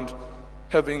around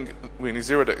having Winnie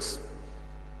 0 days.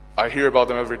 I hear about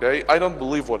them every day. I don't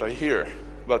believe what I hear,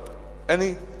 but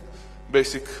any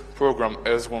basic program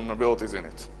has vulnerabilities in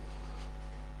it.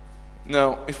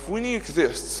 Now, if Winnie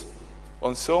exists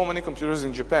on so many computers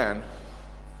in Japan,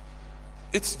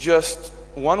 it's just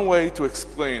one way to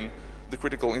explain the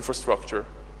critical infrastructure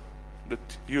that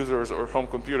users or home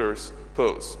computers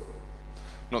pose.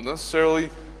 Not necessarily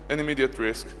an immediate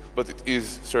risk, but it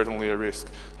is certainly a risk.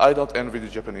 I don't envy the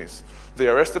Japanese. They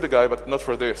arrested the guy, but not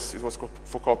for this. It was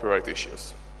for copyright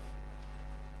issues.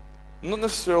 Not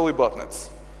necessarily botnets.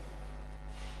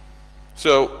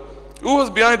 So, who was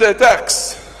behind the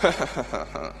attacks?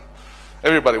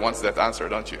 Everybody wants that answer,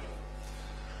 don't you?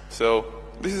 So,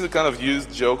 this is a kind of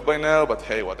used joke by now, but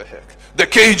hey, what the heck. The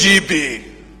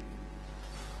KGB!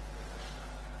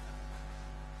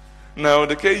 No,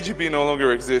 the KGB no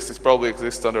longer exists. It probably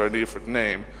exists under a different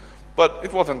name. But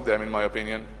it wasn't them, in my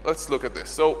opinion. Let's look at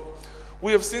this. So,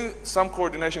 we have seen some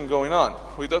coordination going on.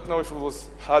 We don't know if it was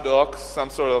ad hoc, some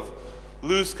sort of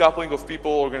loose coupling of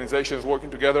people, organizations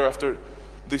working together after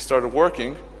they started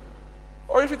working,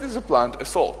 or if it is a planned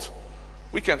assault.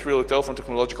 We can't really tell from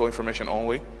technological information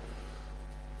only.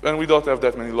 And we don't have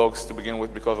that many logs to begin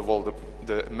with because of all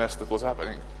the mess that was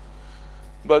happening.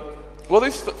 But what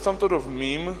is some sort of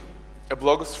meme, a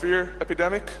blogosphere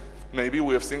epidemic? Maybe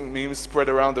we have seen memes spread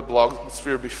around the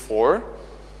blogosphere before.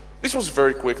 This was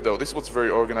very quick though. This was very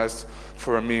organized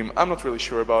for a meme. I'm not really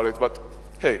sure about it, but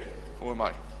hey, who am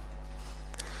I?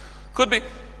 Could be.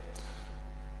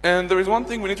 And there is one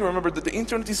thing we need to remember, that the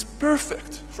internet is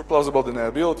perfect for plausible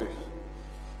deniability.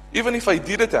 Even if I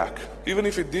did attack, even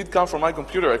if it did come from my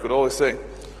computer, I could always say,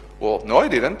 well, no, I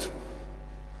didn't.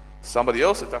 Somebody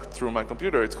else attacked through my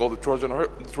computer. It's called the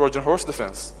Trojan horse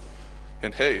defense.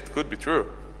 And hey, it could be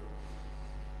true.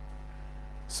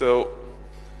 So,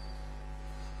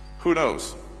 who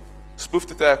knows?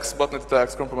 Spoofed attacks, botnet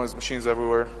attacks, compromised machines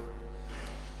everywhere.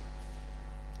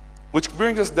 Which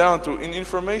brings us down to, in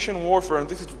information warfare, and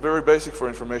this is very basic for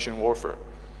information warfare,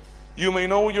 you may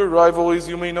know who your rival is,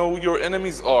 you may know who your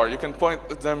enemies are, you can point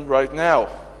at them right now,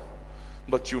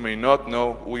 but you may not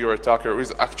know who your attacker, who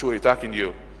is actually attacking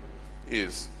you,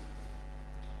 is.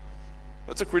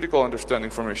 That's a critical understanding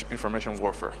for information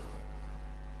warfare.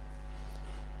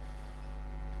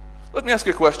 Let me ask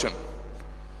you a question.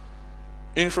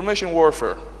 In information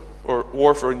warfare, or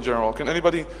warfare in general, can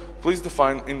anybody please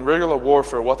define in regular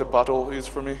warfare what a battle is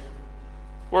for me?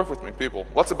 Work with me, people.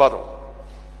 What's a battle?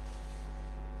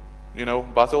 You know,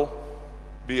 battle?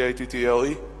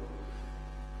 B-A-T-T-L-E?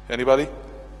 Anybody?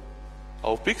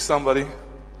 I'll pick somebody.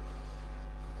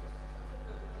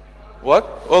 What?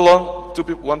 Hold on. Two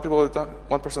people, one people at a time,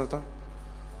 one person at a time.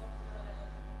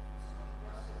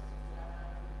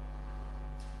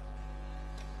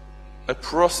 A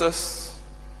process.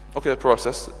 Okay, a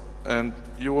process. And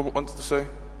you wanted to say?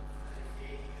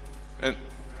 An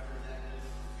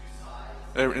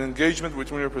engagement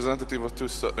between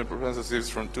representatives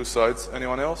from two sides.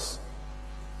 Anyone else?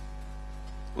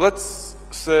 Let's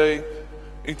say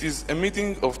it is a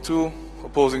meeting of two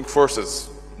opposing forces,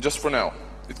 just for now.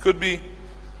 It could be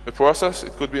a process,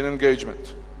 it could be an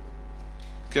engagement.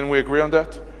 Can we agree on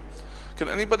that? Can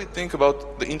anybody think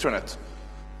about the internet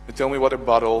and tell me what a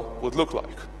battle would look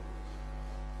like?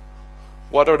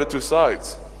 What are the two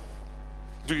sides?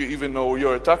 Do you even know who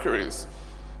your attacker is?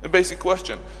 A basic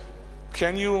question.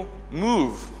 Can you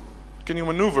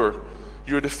maneuver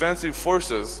your defensive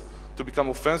forces to become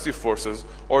offensive forces,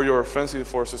 or your offensive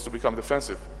forces to become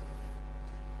defensive?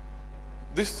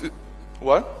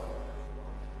 What?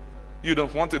 You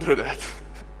don't want to do that.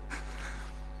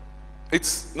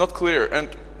 It's not clear. And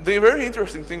the very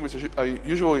interesting thing, which I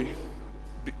usually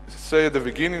say at the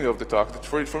beginning of the talk, that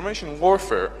for information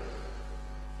warfare,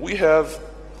 we have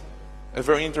a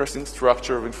very interesting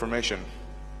structure of information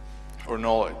or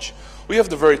knowledge. We have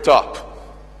the very top.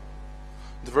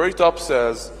 The very top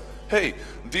says, hey,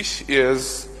 this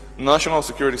is national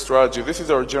security strategy. This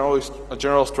is our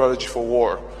general strategy for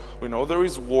war. We know there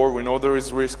is war, we know there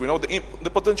is risk, we know the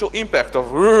potential impact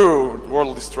of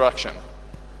world destruction,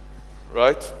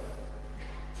 right?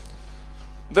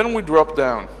 Then we drop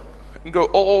down and go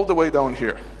all the way down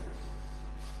here.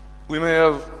 We may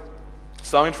have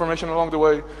some information along the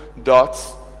way,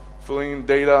 dots, filling in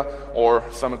data, or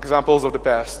some examples of the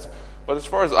past. But as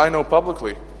far as I know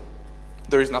publicly,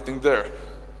 there is nothing there.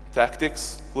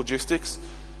 Tactics, logistics.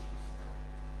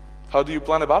 How do you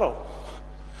plan a battle?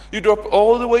 You drop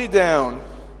all the way down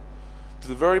to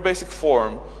the very basic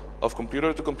form of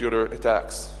computer-to-computer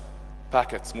attacks,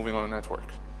 packets moving on a network,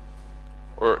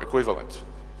 or equivalent.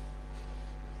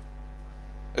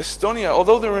 Estonia,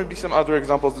 although there may be some other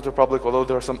examples that are public, although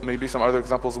there are maybe some other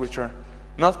examples which are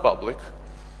not public,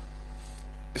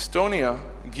 Estonia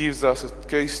gives us a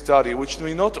case study which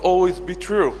may not always be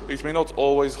true. It may not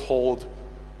always hold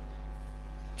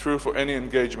true for any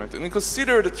engagement. And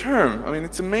consider the term. I mean,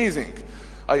 it's amazing.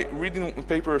 I read in a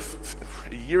paper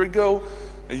a year ago,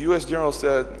 a US general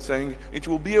saying, it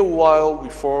will be a while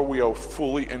before we are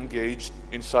fully engaged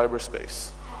in cyberspace.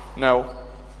 Now,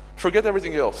 forget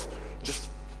everything else. Just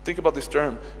think about this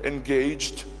term,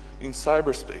 engaged in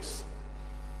cyberspace.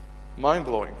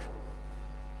 Mind-blowing.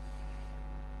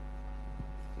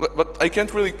 But I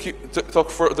can't really talk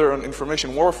further on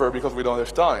information warfare because we don't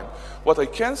have time. What I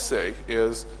can say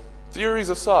is, theories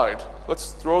aside,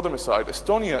 let's throw them aside.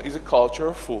 Estonia is a culture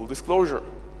of full disclosure.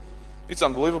 It's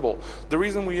unbelievable. The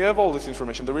reason we have all this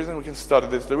information, the reason we can study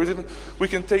this, the reason we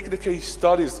can take the case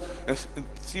studies and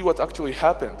see what actually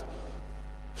happened,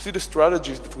 see the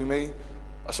strategies that we may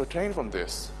ascertain from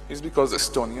this, is because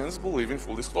Estonians believe in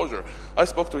full disclosure. I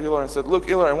spoke to Hilar and said, look,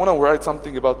 Hilar, I want to write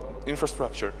something about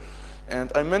infrastructure. And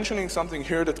I'm mentioning something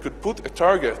here that could put a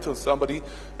target on somebody,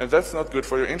 and that's not good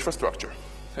for your infrastructure.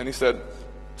 And he said,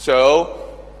 so?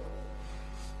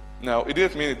 Now, he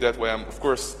didn't mean it that way. I'm, of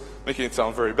course, making it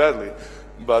sound very badly.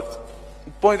 But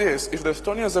the point is, if the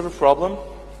Estonians have a problem,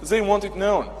 they want it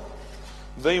known.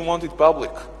 They want it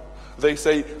public. They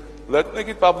say, let's make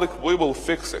it public, we will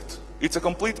fix it. It's a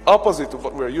complete opposite of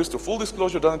what we're used to. Full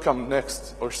disclosure doesn't come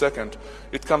next or second.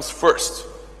 It comes first.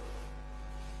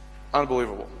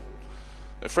 Unbelievable.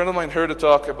 A friend of mine heard a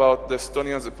talk about the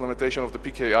Estonians' implementation of the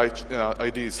PKI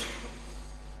IDs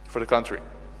for the country.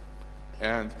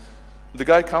 And the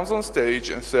guy comes on stage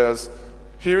and says,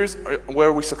 here's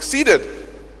where we succeeded.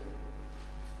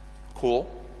 Cool.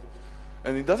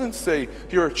 And he doesn't say,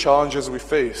 here are challenges we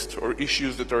faced or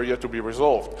issues that are yet to be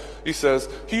resolved. He says,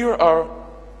 here's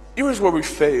where we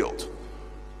failed.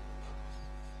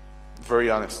 Very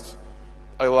honest.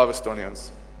 I love Estonians.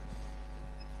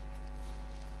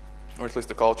 Or at least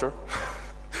the culture.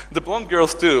 The blonde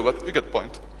girls too, but you get the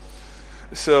point.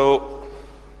 So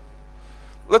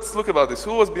let's look about this.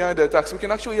 Who was behind the attacks? We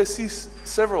can actually see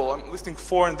several. I'm listing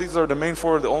 4, and these are the main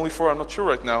 4, the only 4, I'm not sure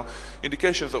right now,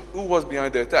 indications of who was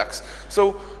behind the attacks.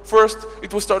 So first,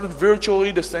 it was started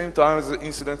virtually the same time as the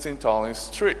incidents in Tallinn's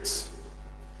streets.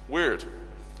 Weird.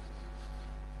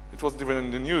 It wasn't even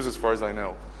in the news as far as I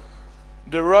know.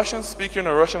 The Russian speaker in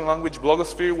a Russian language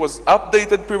blogosphere was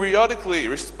updated periodically,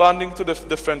 responding to the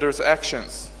defenders'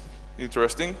 actions.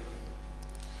 Interesting.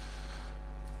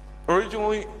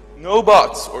 Originally, no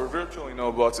bots, or virtually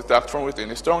no bots, attacked from within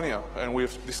Estonia, and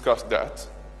we've discussed that.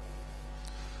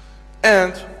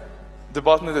 And the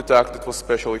botnet attack that was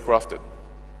specially crafted.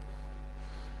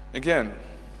 Again,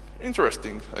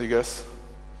 interesting, I guess.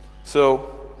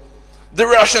 So, the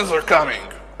Russians are coming,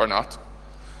 or not.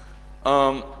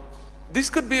 This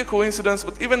could be a coincidence,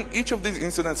 but even each of these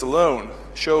incidents alone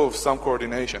show some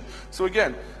coordination. So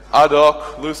again, ad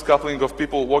hoc, loose coupling of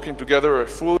people working together, a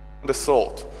full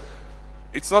assault.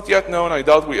 It's not yet known, I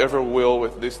doubt we ever will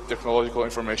with this technological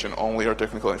information only, or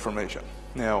technical information.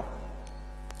 Now,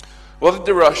 was it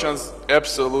the Russians?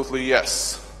 Absolutely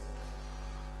yes.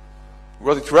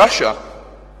 Was it Russia?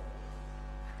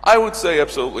 I would say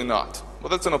absolutely not, but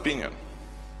that's an opinion.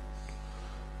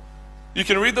 You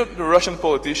can read what the Russian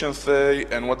politicians say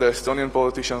and what the Estonian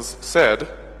politicians said,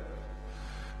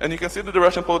 and you can see that the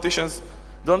Russian politicians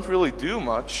don't really do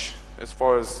much as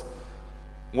far as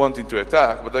wanting to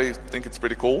attack, but I think it's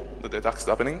pretty cool that the attack's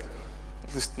happening.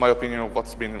 At least my opinion of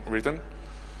what's been written.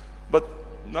 But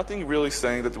nothing really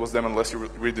saying that it was them unless you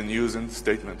read the news and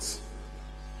statements.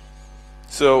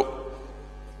 So,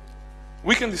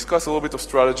 we can discuss a little bit of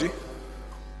strategy.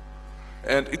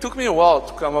 And it took me a while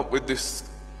to come up with this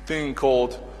thing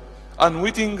called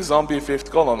unwitting zombie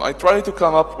fifth column. I tried to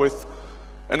come up with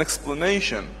an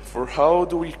explanation for how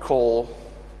do we call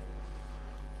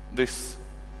this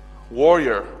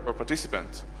warrior or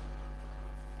participant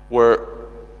where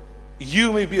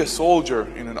you may be a soldier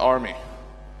in an army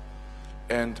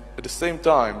and at the same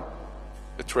time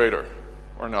a traitor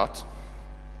or not.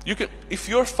 You can, if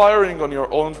you're firing on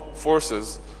your own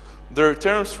forces, there are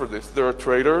terms for this. There are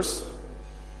traitors,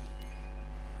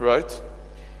 right?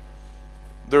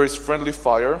 There is friendly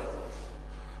fire.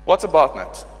 What's a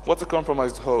botnet? What's a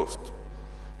compromised host?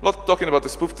 I'm not talking about the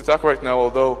spoofed attack right now,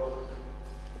 although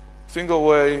single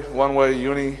way, one way,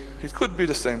 uni, it could be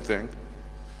the same thing.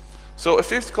 So a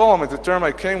fifth column is a term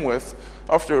I came with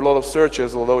after a lot of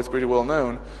searches, although it's pretty well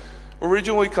known,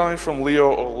 originally coming from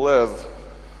Leo or Lev.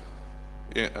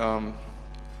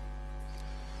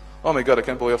 Oh my god, I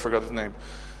can't believe I forgot his name.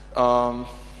 Oh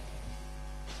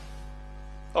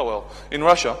well, in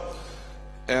Russia.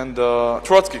 And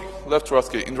Trotsky, Lev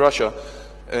Trotsky, in Russia,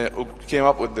 who came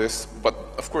up with this, but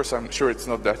of course I'm sure it's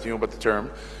not that new, but the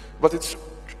term. But it's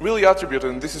really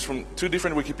attributed, and this is from two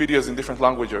different Wikipedias in different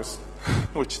languages,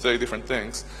 which say different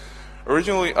things.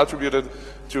 Originally attributed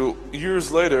to,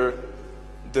 years later,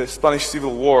 the Spanish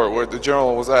Civil War, where the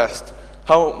general was asked,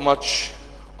 how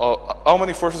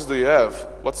many forces do you have?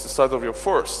 What's the size of your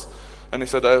force? And he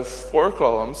said, I have 4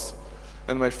 columns,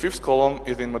 and my 5th column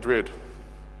is in Madrid.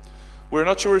 We're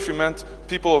not sure if he meant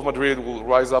people of Madrid will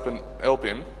rise up and help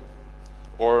him,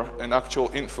 or an actual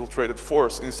infiltrated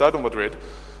force inside of Madrid,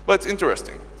 but it's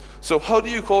interesting. So how do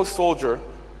you call a soldier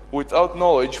without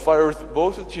knowledge fires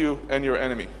both at you and your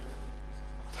enemy?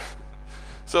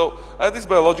 So I had this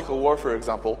biological warfare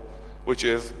example, which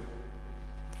is,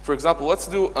 for example, let's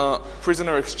do a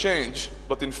prisoner exchange,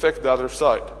 but infect the other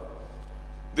side.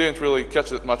 Didn't really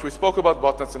catch it much. We spoke about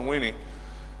botnets and Winnie.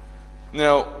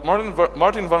 Now, Martin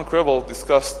van Krevel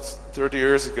discussed 30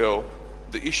 years ago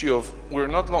the issue of we're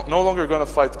no longer going to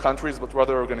fight countries, but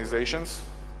rather organizations.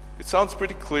 It sounds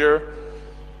pretty clear,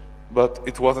 but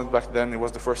it wasn't back then. It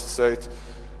was the first to say it.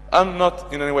 I'm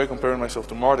not in any way comparing myself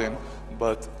to Martin,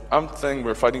 but I'm saying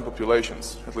we're fighting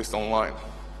populations, at least online.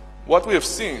 What we have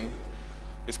seen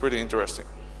is pretty interesting.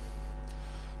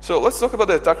 So let's talk about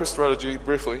the attacker strategy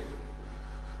briefly.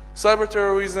 Cyber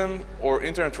terrorism or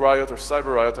internet riot or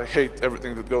cyber riot, I hate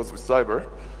everything that goes with cyber.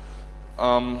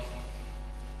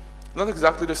 Not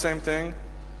exactly the same thing.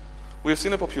 We have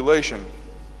seen a population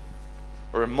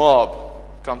or a mob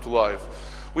come to life.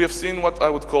 We have seen what I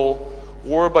would call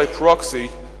war by proxy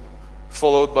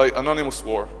followed by anonymous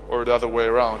war, or the other way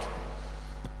around.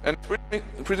 And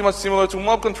pretty much similar to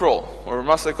mob control or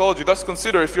mass psychology. Let's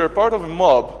consider if you're a part of a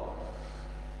mob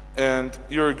and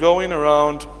you're going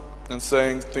around and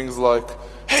saying things like,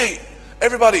 hey,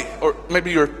 everybody, or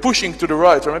maybe you're pushing to the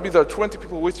right, or maybe there are 20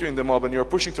 people with you in the mob and you're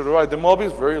pushing to the right, the mob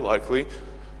is very likely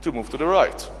to move to the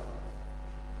right.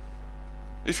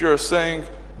 If you're saying,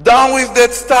 down with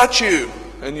that statue,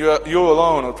 and you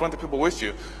alone or 20 people with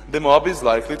you, the mob is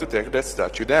likely to take that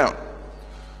statue down.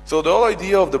 So the whole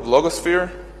idea of the blogosphere,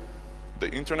 the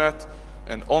internet,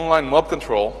 and online mob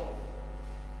control,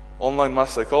 online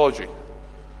mass psychology,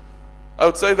 I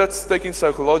would say that's taking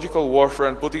psychological warfare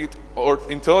and putting it, or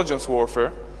intelligence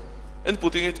warfare, and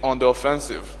putting it on the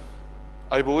offensive.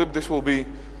 I believe this will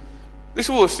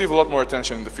receive a lot more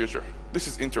attention in the future. This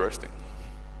is interesting.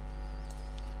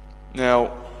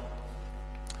 Now,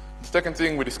 the second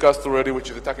thing we discussed already, which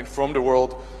is attacking from the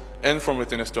world and from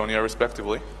within Estonia,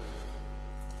 respectively.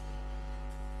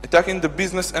 Attacking the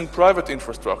business and private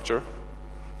infrastructure.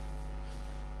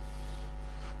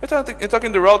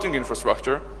 attacking the routing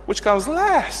infrastructure, which comes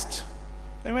last.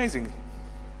 Amazing.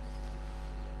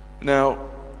 Now,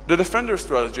 the defender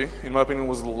strategy, in my opinion,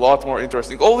 was a lot more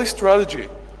interesting. All this strategy,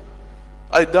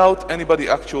 I doubt anybody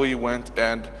actually went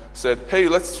and said, hey,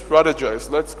 let's strategize,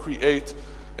 let's create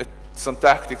some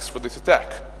tactics for this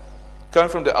attack. Coming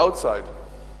from the outside,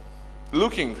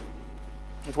 looking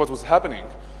at what was happening,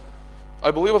 I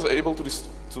believe I was able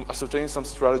to ascertain some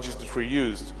strategies that were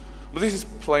used. But this is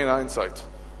plain hindsight.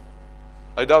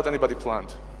 I doubt anybody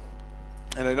planned.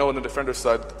 And I know on the defender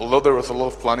side, although there was a lot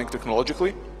of planning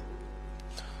technologically,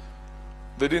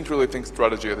 they didn't really think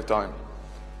strategy at the time.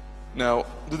 Now,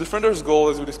 the defender's goal,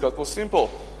 as we discussed, was simple.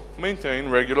 Maintain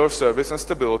regular service and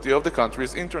stability of the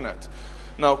country's internet.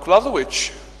 Now,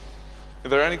 Clausewitz, if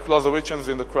there are any Clausewitzians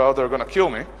in the crowd that are going to kill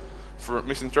me for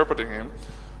misinterpreting him,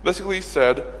 basically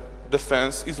said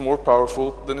defense is more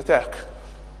powerful than attack.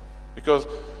 Because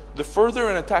the further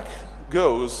an attack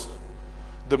goes,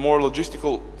 the more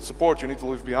logistical support you need to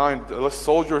leave behind, the less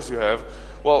soldiers you have,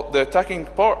 well, the attacking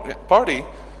party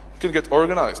can get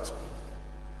organized.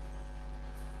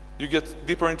 You get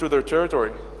deeper into their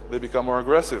territory, they become more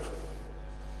aggressive.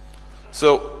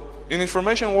 So, in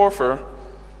information warfare,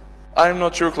 I'm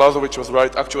not sure Clausewitz was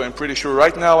right. Actually, I'm pretty sure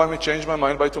right now I may change my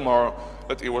mind by tomorrow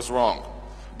that it was wrong.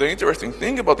 The interesting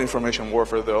thing about information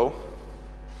warfare, though,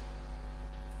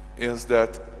 is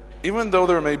that even though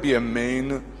there may be a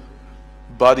main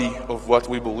body of what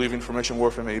we believe information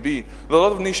warfare may be, there are a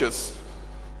lot of niches.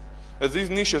 As these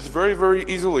niches very, very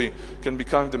easily can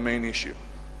become the main issue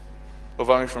of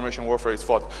how information warfare is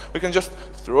fought. We can just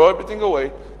throw everything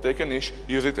away, take a niche,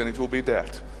 use it, and it will be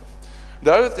that.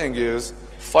 The other thing is,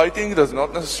 fighting does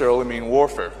not necessarily mean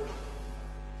warfare.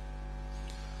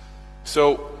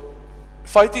 So,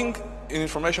 fighting in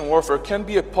information warfare can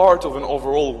be a part of an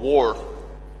overall war.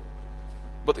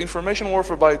 But information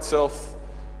warfare by itself,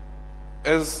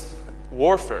 as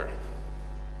warfare,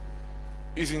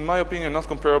 is in my opinion not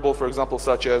comparable, for example,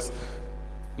 such as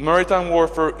maritime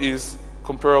warfare is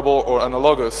comparable or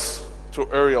analogous to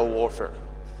aerial warfare.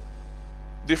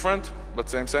 Different, but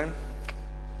same.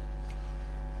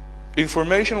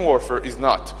 Information warfare is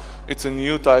not. It's a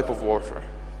new type of warfare.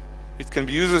 It can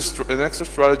be used as an extra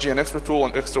strategy, an extra tool,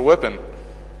 an extra weapon,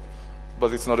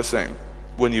 but it's not the same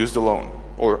when used alone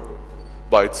or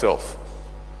by itself.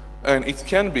 And it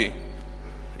can be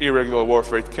irregular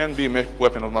warfare, it can be a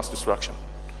weapon of mass destruction.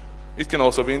 It can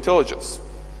also be intelligence.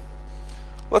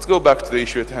 Let's go back to the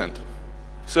issue at hand.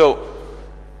 So,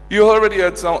 you already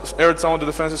aired some of the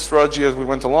defensive strategy as we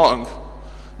went along,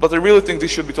 but I really think this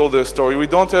should be told as a story. We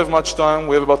don't have much time,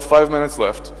 we have about 5 minutes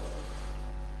left.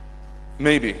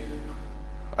 Maybe.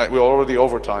 We're already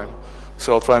over time,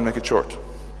 so I'll try and make it short.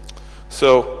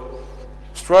 So,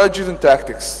 strategies and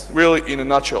tactics, really in a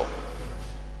nutshell.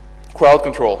 Crowd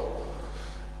control.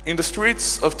 In the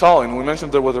streets of Tallinn, we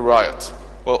mentioned there was a riot.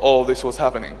 Well, all this was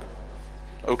happening.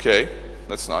 Okay,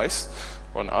 that's nice,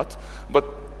 or not. But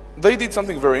they did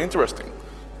something very interesting.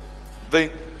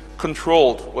 They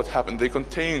controlled what happened. They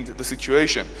contained the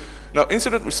situation. Now,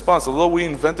 incident response, although we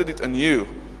invented it anew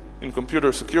in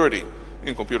computer security,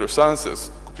 in computer sciences,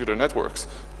 computer networks,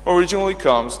 originally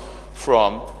comes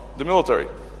from the military.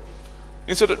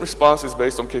 Incident response is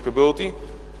based on capability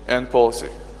and policy.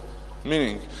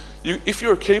 Meaning, if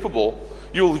you're capable,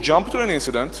 you'll jump to an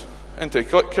incident and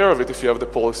take care of it if you have the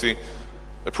policy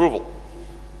approval,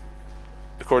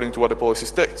 according to what the policy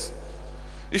states.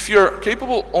 If you're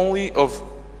capable only of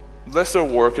lesser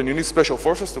work and you need special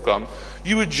forces to come,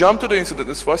 you would jump to the incident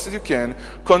as fast as you can,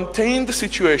 contain the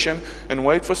situation, and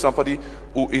wait for somebody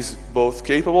who is both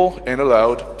capable and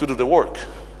allowed to do the work.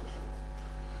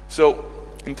 So,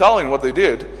 in Tallinn, what they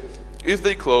did is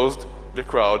they closed the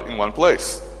crowd in one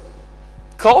place.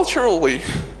 Culturally,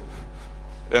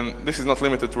 and this is not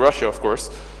limited to Russia, of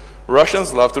course,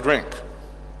 Russians love to drink.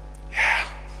 Yeah.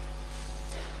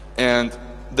 And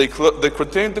they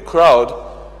contained the crowd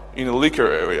in a liquor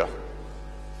area.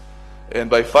 And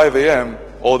by 5 a.m.,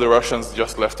 all the Russians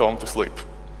just left home to sleep.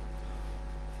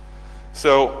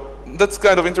 So that's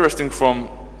kind of interesting from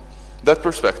that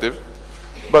perspective.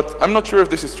 But I'm not sure if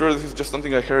this is true. This is just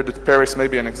something I heard that Paris may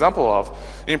be an example of.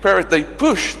 In Paris, they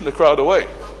push the crowd away,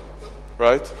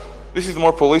 right? This is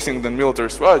more policing than military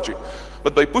strategy.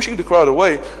 But by pushing the crowd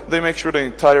away, they make sure the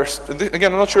entire...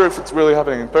 Again, I'm not sure if it's really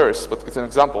happening in Paris, but it's an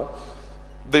example.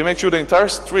 They make sure the entire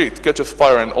street catches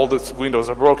fire and all the windows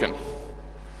are broken.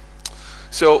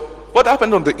 So what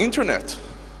happened on the internet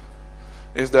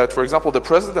is that, for example, the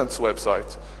president's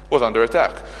website was under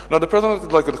attack. Now the president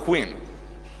is like the queen.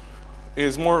 He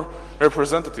is more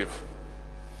representative.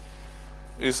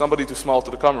 He is somebody to smile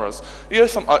to the cameras. He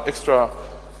has some extra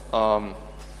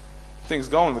things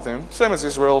going with him, same as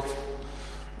Israel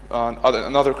and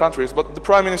other countries, but the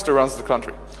prime minister runs the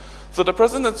country. So the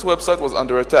president's website was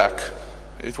under attack.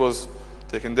 It was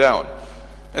taken down.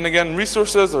 And again,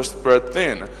 resources are spread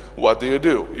thin. What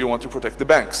do? You want to protect the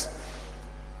banks.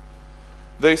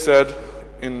 They said,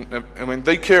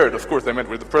 they cared, of course, they met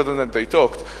with the president, they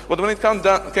talked. But when it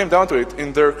came down to it,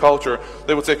 in their culture,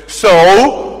 they would say,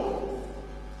 so?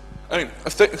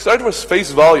 Aside from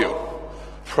face value,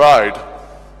 pride,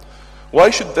 why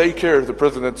should they care if the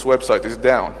president's website is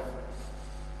down?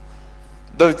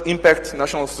 Does it impact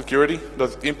national security?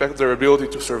 Does it impact their ability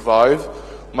to survive,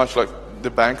 much like the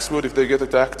banks would if they get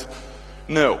attacked?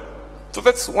 No. So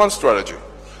that's one strategy.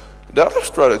 The other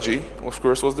strategy, of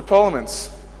course, was the parliament's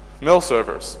mail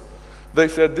servers. They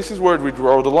said, this is where we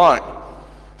draw the line.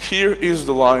 Here is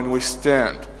the line we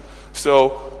stand.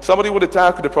 So somebody would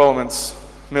attack the parliament's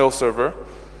mail server,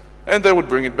 and they would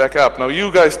bring it back up. Now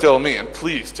you guys tell me, and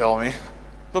please tell me,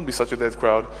 don't be such a dead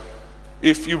crowd.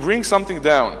 If you bring something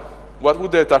down, what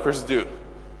would the attackers do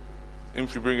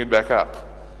if you bring it back up?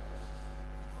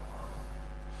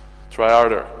 Try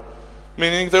harder.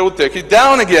 Meaning they would take it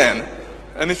down again.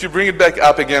 And if you bring it back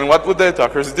up again, what would the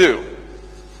attackers do?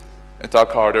 Attack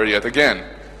harder yet again.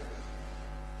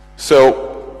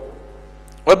 So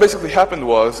what basically happened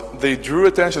was they drew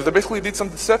attention. They basically did some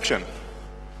deception,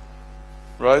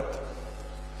 right?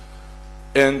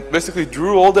 And basically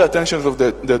drew all the attention of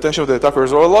the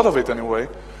attackers, or a lot of it anyway,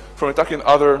 from attacking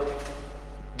other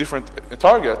different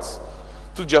targets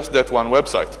to just that one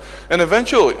website. And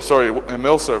eventually, a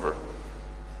mail server.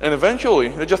 And eventually,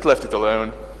 they just left it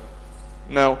alone.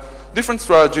 Now, different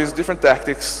strategies, different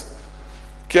tactics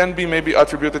can be maybe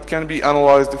attributed, can be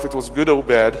analyzed if it was good or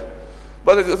bad,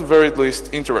 but it is at the very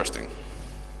least interesting.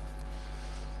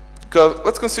 Because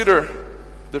let's consider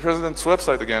the president's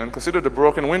website again and consider the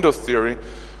broken windows theory.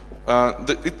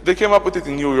 They came up with it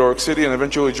in New York City, and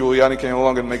eventually Giuliani came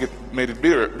along and made it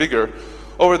bigger.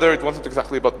 Over there, it wasn't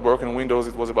exactly about broken windows,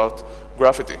 it was about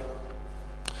graffiti.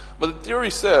 But the theory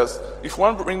says, if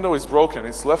one window is broken,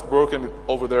 it's left broken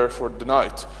over there for the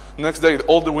night. The next day,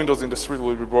 all the windows in the street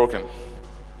will be broken.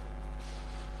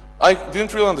 I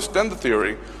didn't really understand the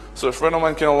theory, so a friend of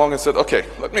mine came along and said, okay,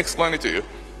 let me explain it to you.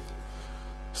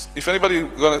 If anybody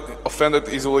gonna offend it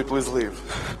easily, please leave.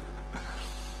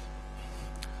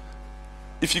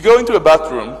 If you go into a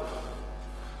bathroom,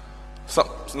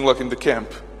 something like in the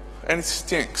camp, and it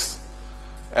stinks,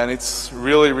 and it's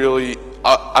really, really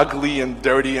ugly and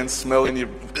dirty and smelly, and you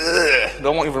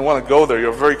don't even want to go there.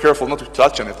 You're very careful not to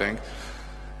touch anything.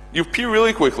 You pee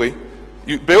really quickly.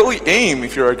 You barely aim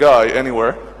if you're a guy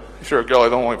anywhere. If you're a girl, I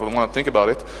don't even want to think about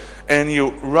it. And you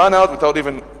run out without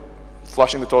even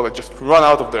flushing the toilet. Just run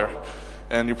out of there.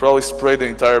 And you probably spray the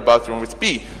entire bathroom with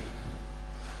pee.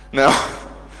 Now,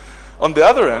 on the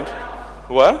other end,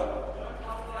 what?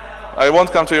 I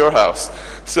won't come to your house.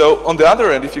 So on the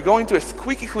other end, if you go into a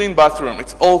squeaky clean bathroom,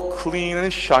 it's all clean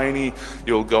and shiny,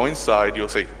 you'll go inside, you'll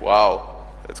say, wow,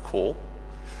 that's cool.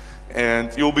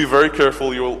 And you'll be very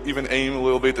careful, you'll even aim a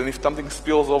little bit, and if something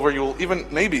spills over, you'll even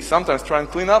maybe sometimes try and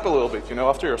clean up a little bit,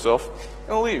 after yourself,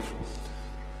 and leave.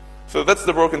 So that's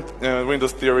the broken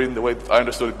windows theory in the way that I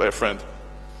understood it by a friend.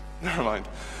 Never mind.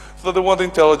 So there was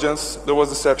intelligence, there was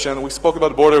deception, we spoke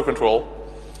about border control.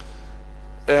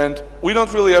 And we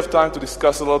don't really have time to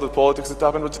discuss a lot of the politics that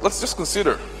happened, but let's just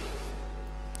consider.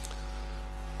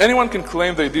 Anyone can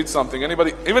claim they did something.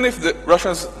 Anybody, even if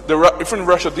even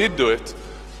Russia did do it,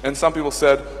 and some people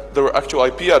said there were actual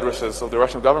IP addresses of the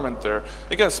Russian government there.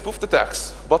 Again, spoofed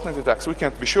attacks, botnet attacks, we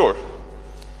can't be sure.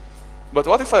 But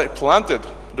what if I planted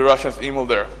the Russians' email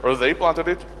there? Or they planted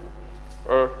it,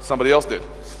 or somebody else did?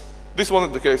 This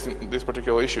wasn't the case in this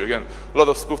particular issue. Again, a lot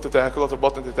of spoofed attacks, a lot of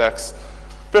botnet attacks.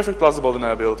 Perfect plausible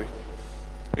deniability.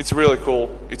 It's really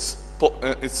cool. It's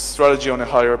strategy on a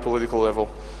higher political level.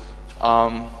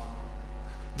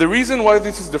 The reason why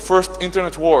this is the first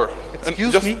internet war.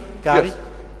 Excuse me, Gary.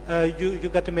 Yes. You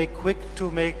got to make quick to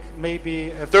make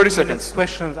maybe a 30 few seconds. minutes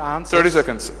questions answers. 30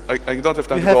 seconds. I don't have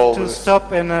time You to go have over to this.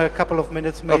 stop in a couple of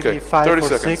minutes, maybe Okay, 5 30 or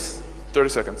seconds. 6. 30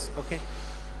 seconds. Okay.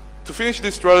 To finish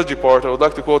this strategy part, I would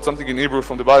like to quote something in Hebrew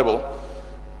from the Bible.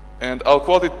 And I'll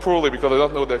quote it poorly because I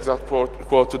don't know the exact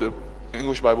quote to the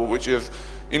English Bible, which is,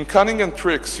 in cunning and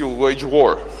tricks you'll wage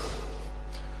war.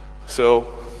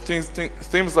 So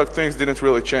seems like things didn't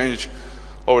really change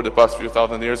over the past few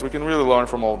thousand years. We can really learn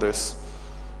from all this.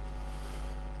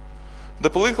 The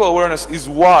political awareness is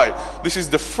why this is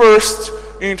the first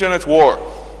internet war.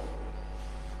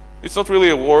 It's not really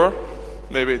a war,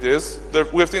 maybe it is.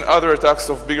 We have seen other attacks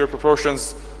of bigger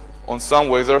proportions on some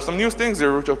ways. There are some new things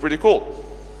here which are pretty cool.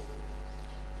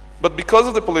 But because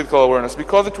of the political awareness,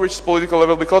 because it reached political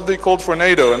level, because they called for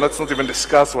NATO, and let's not even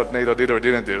discuss what NATO did or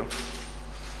didn't do,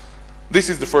 this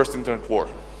is the first internet war.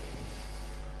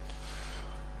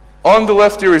 On the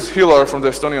left here is Hilar from the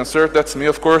Estonian CERT. That's me,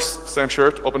 of course, same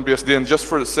shirt, OpenBSD. And just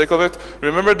for the sake of it,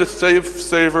 remember the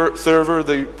server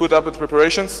they put up at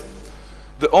preparations?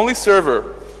 The only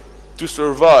server to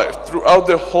survive throughout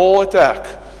the whole attack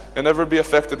and never be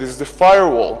affected is the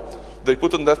firewall they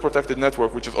put on that protected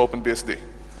network, which is OpenBSD.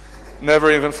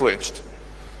 Never even flinched.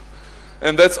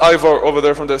 And that's Ivar over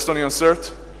there from the Estonian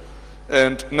CERT.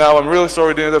 And now I'm really sorry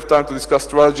we didn't have time to discuss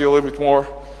strategy a little bit more.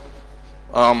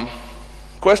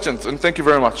 Questions, and thank you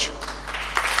very much.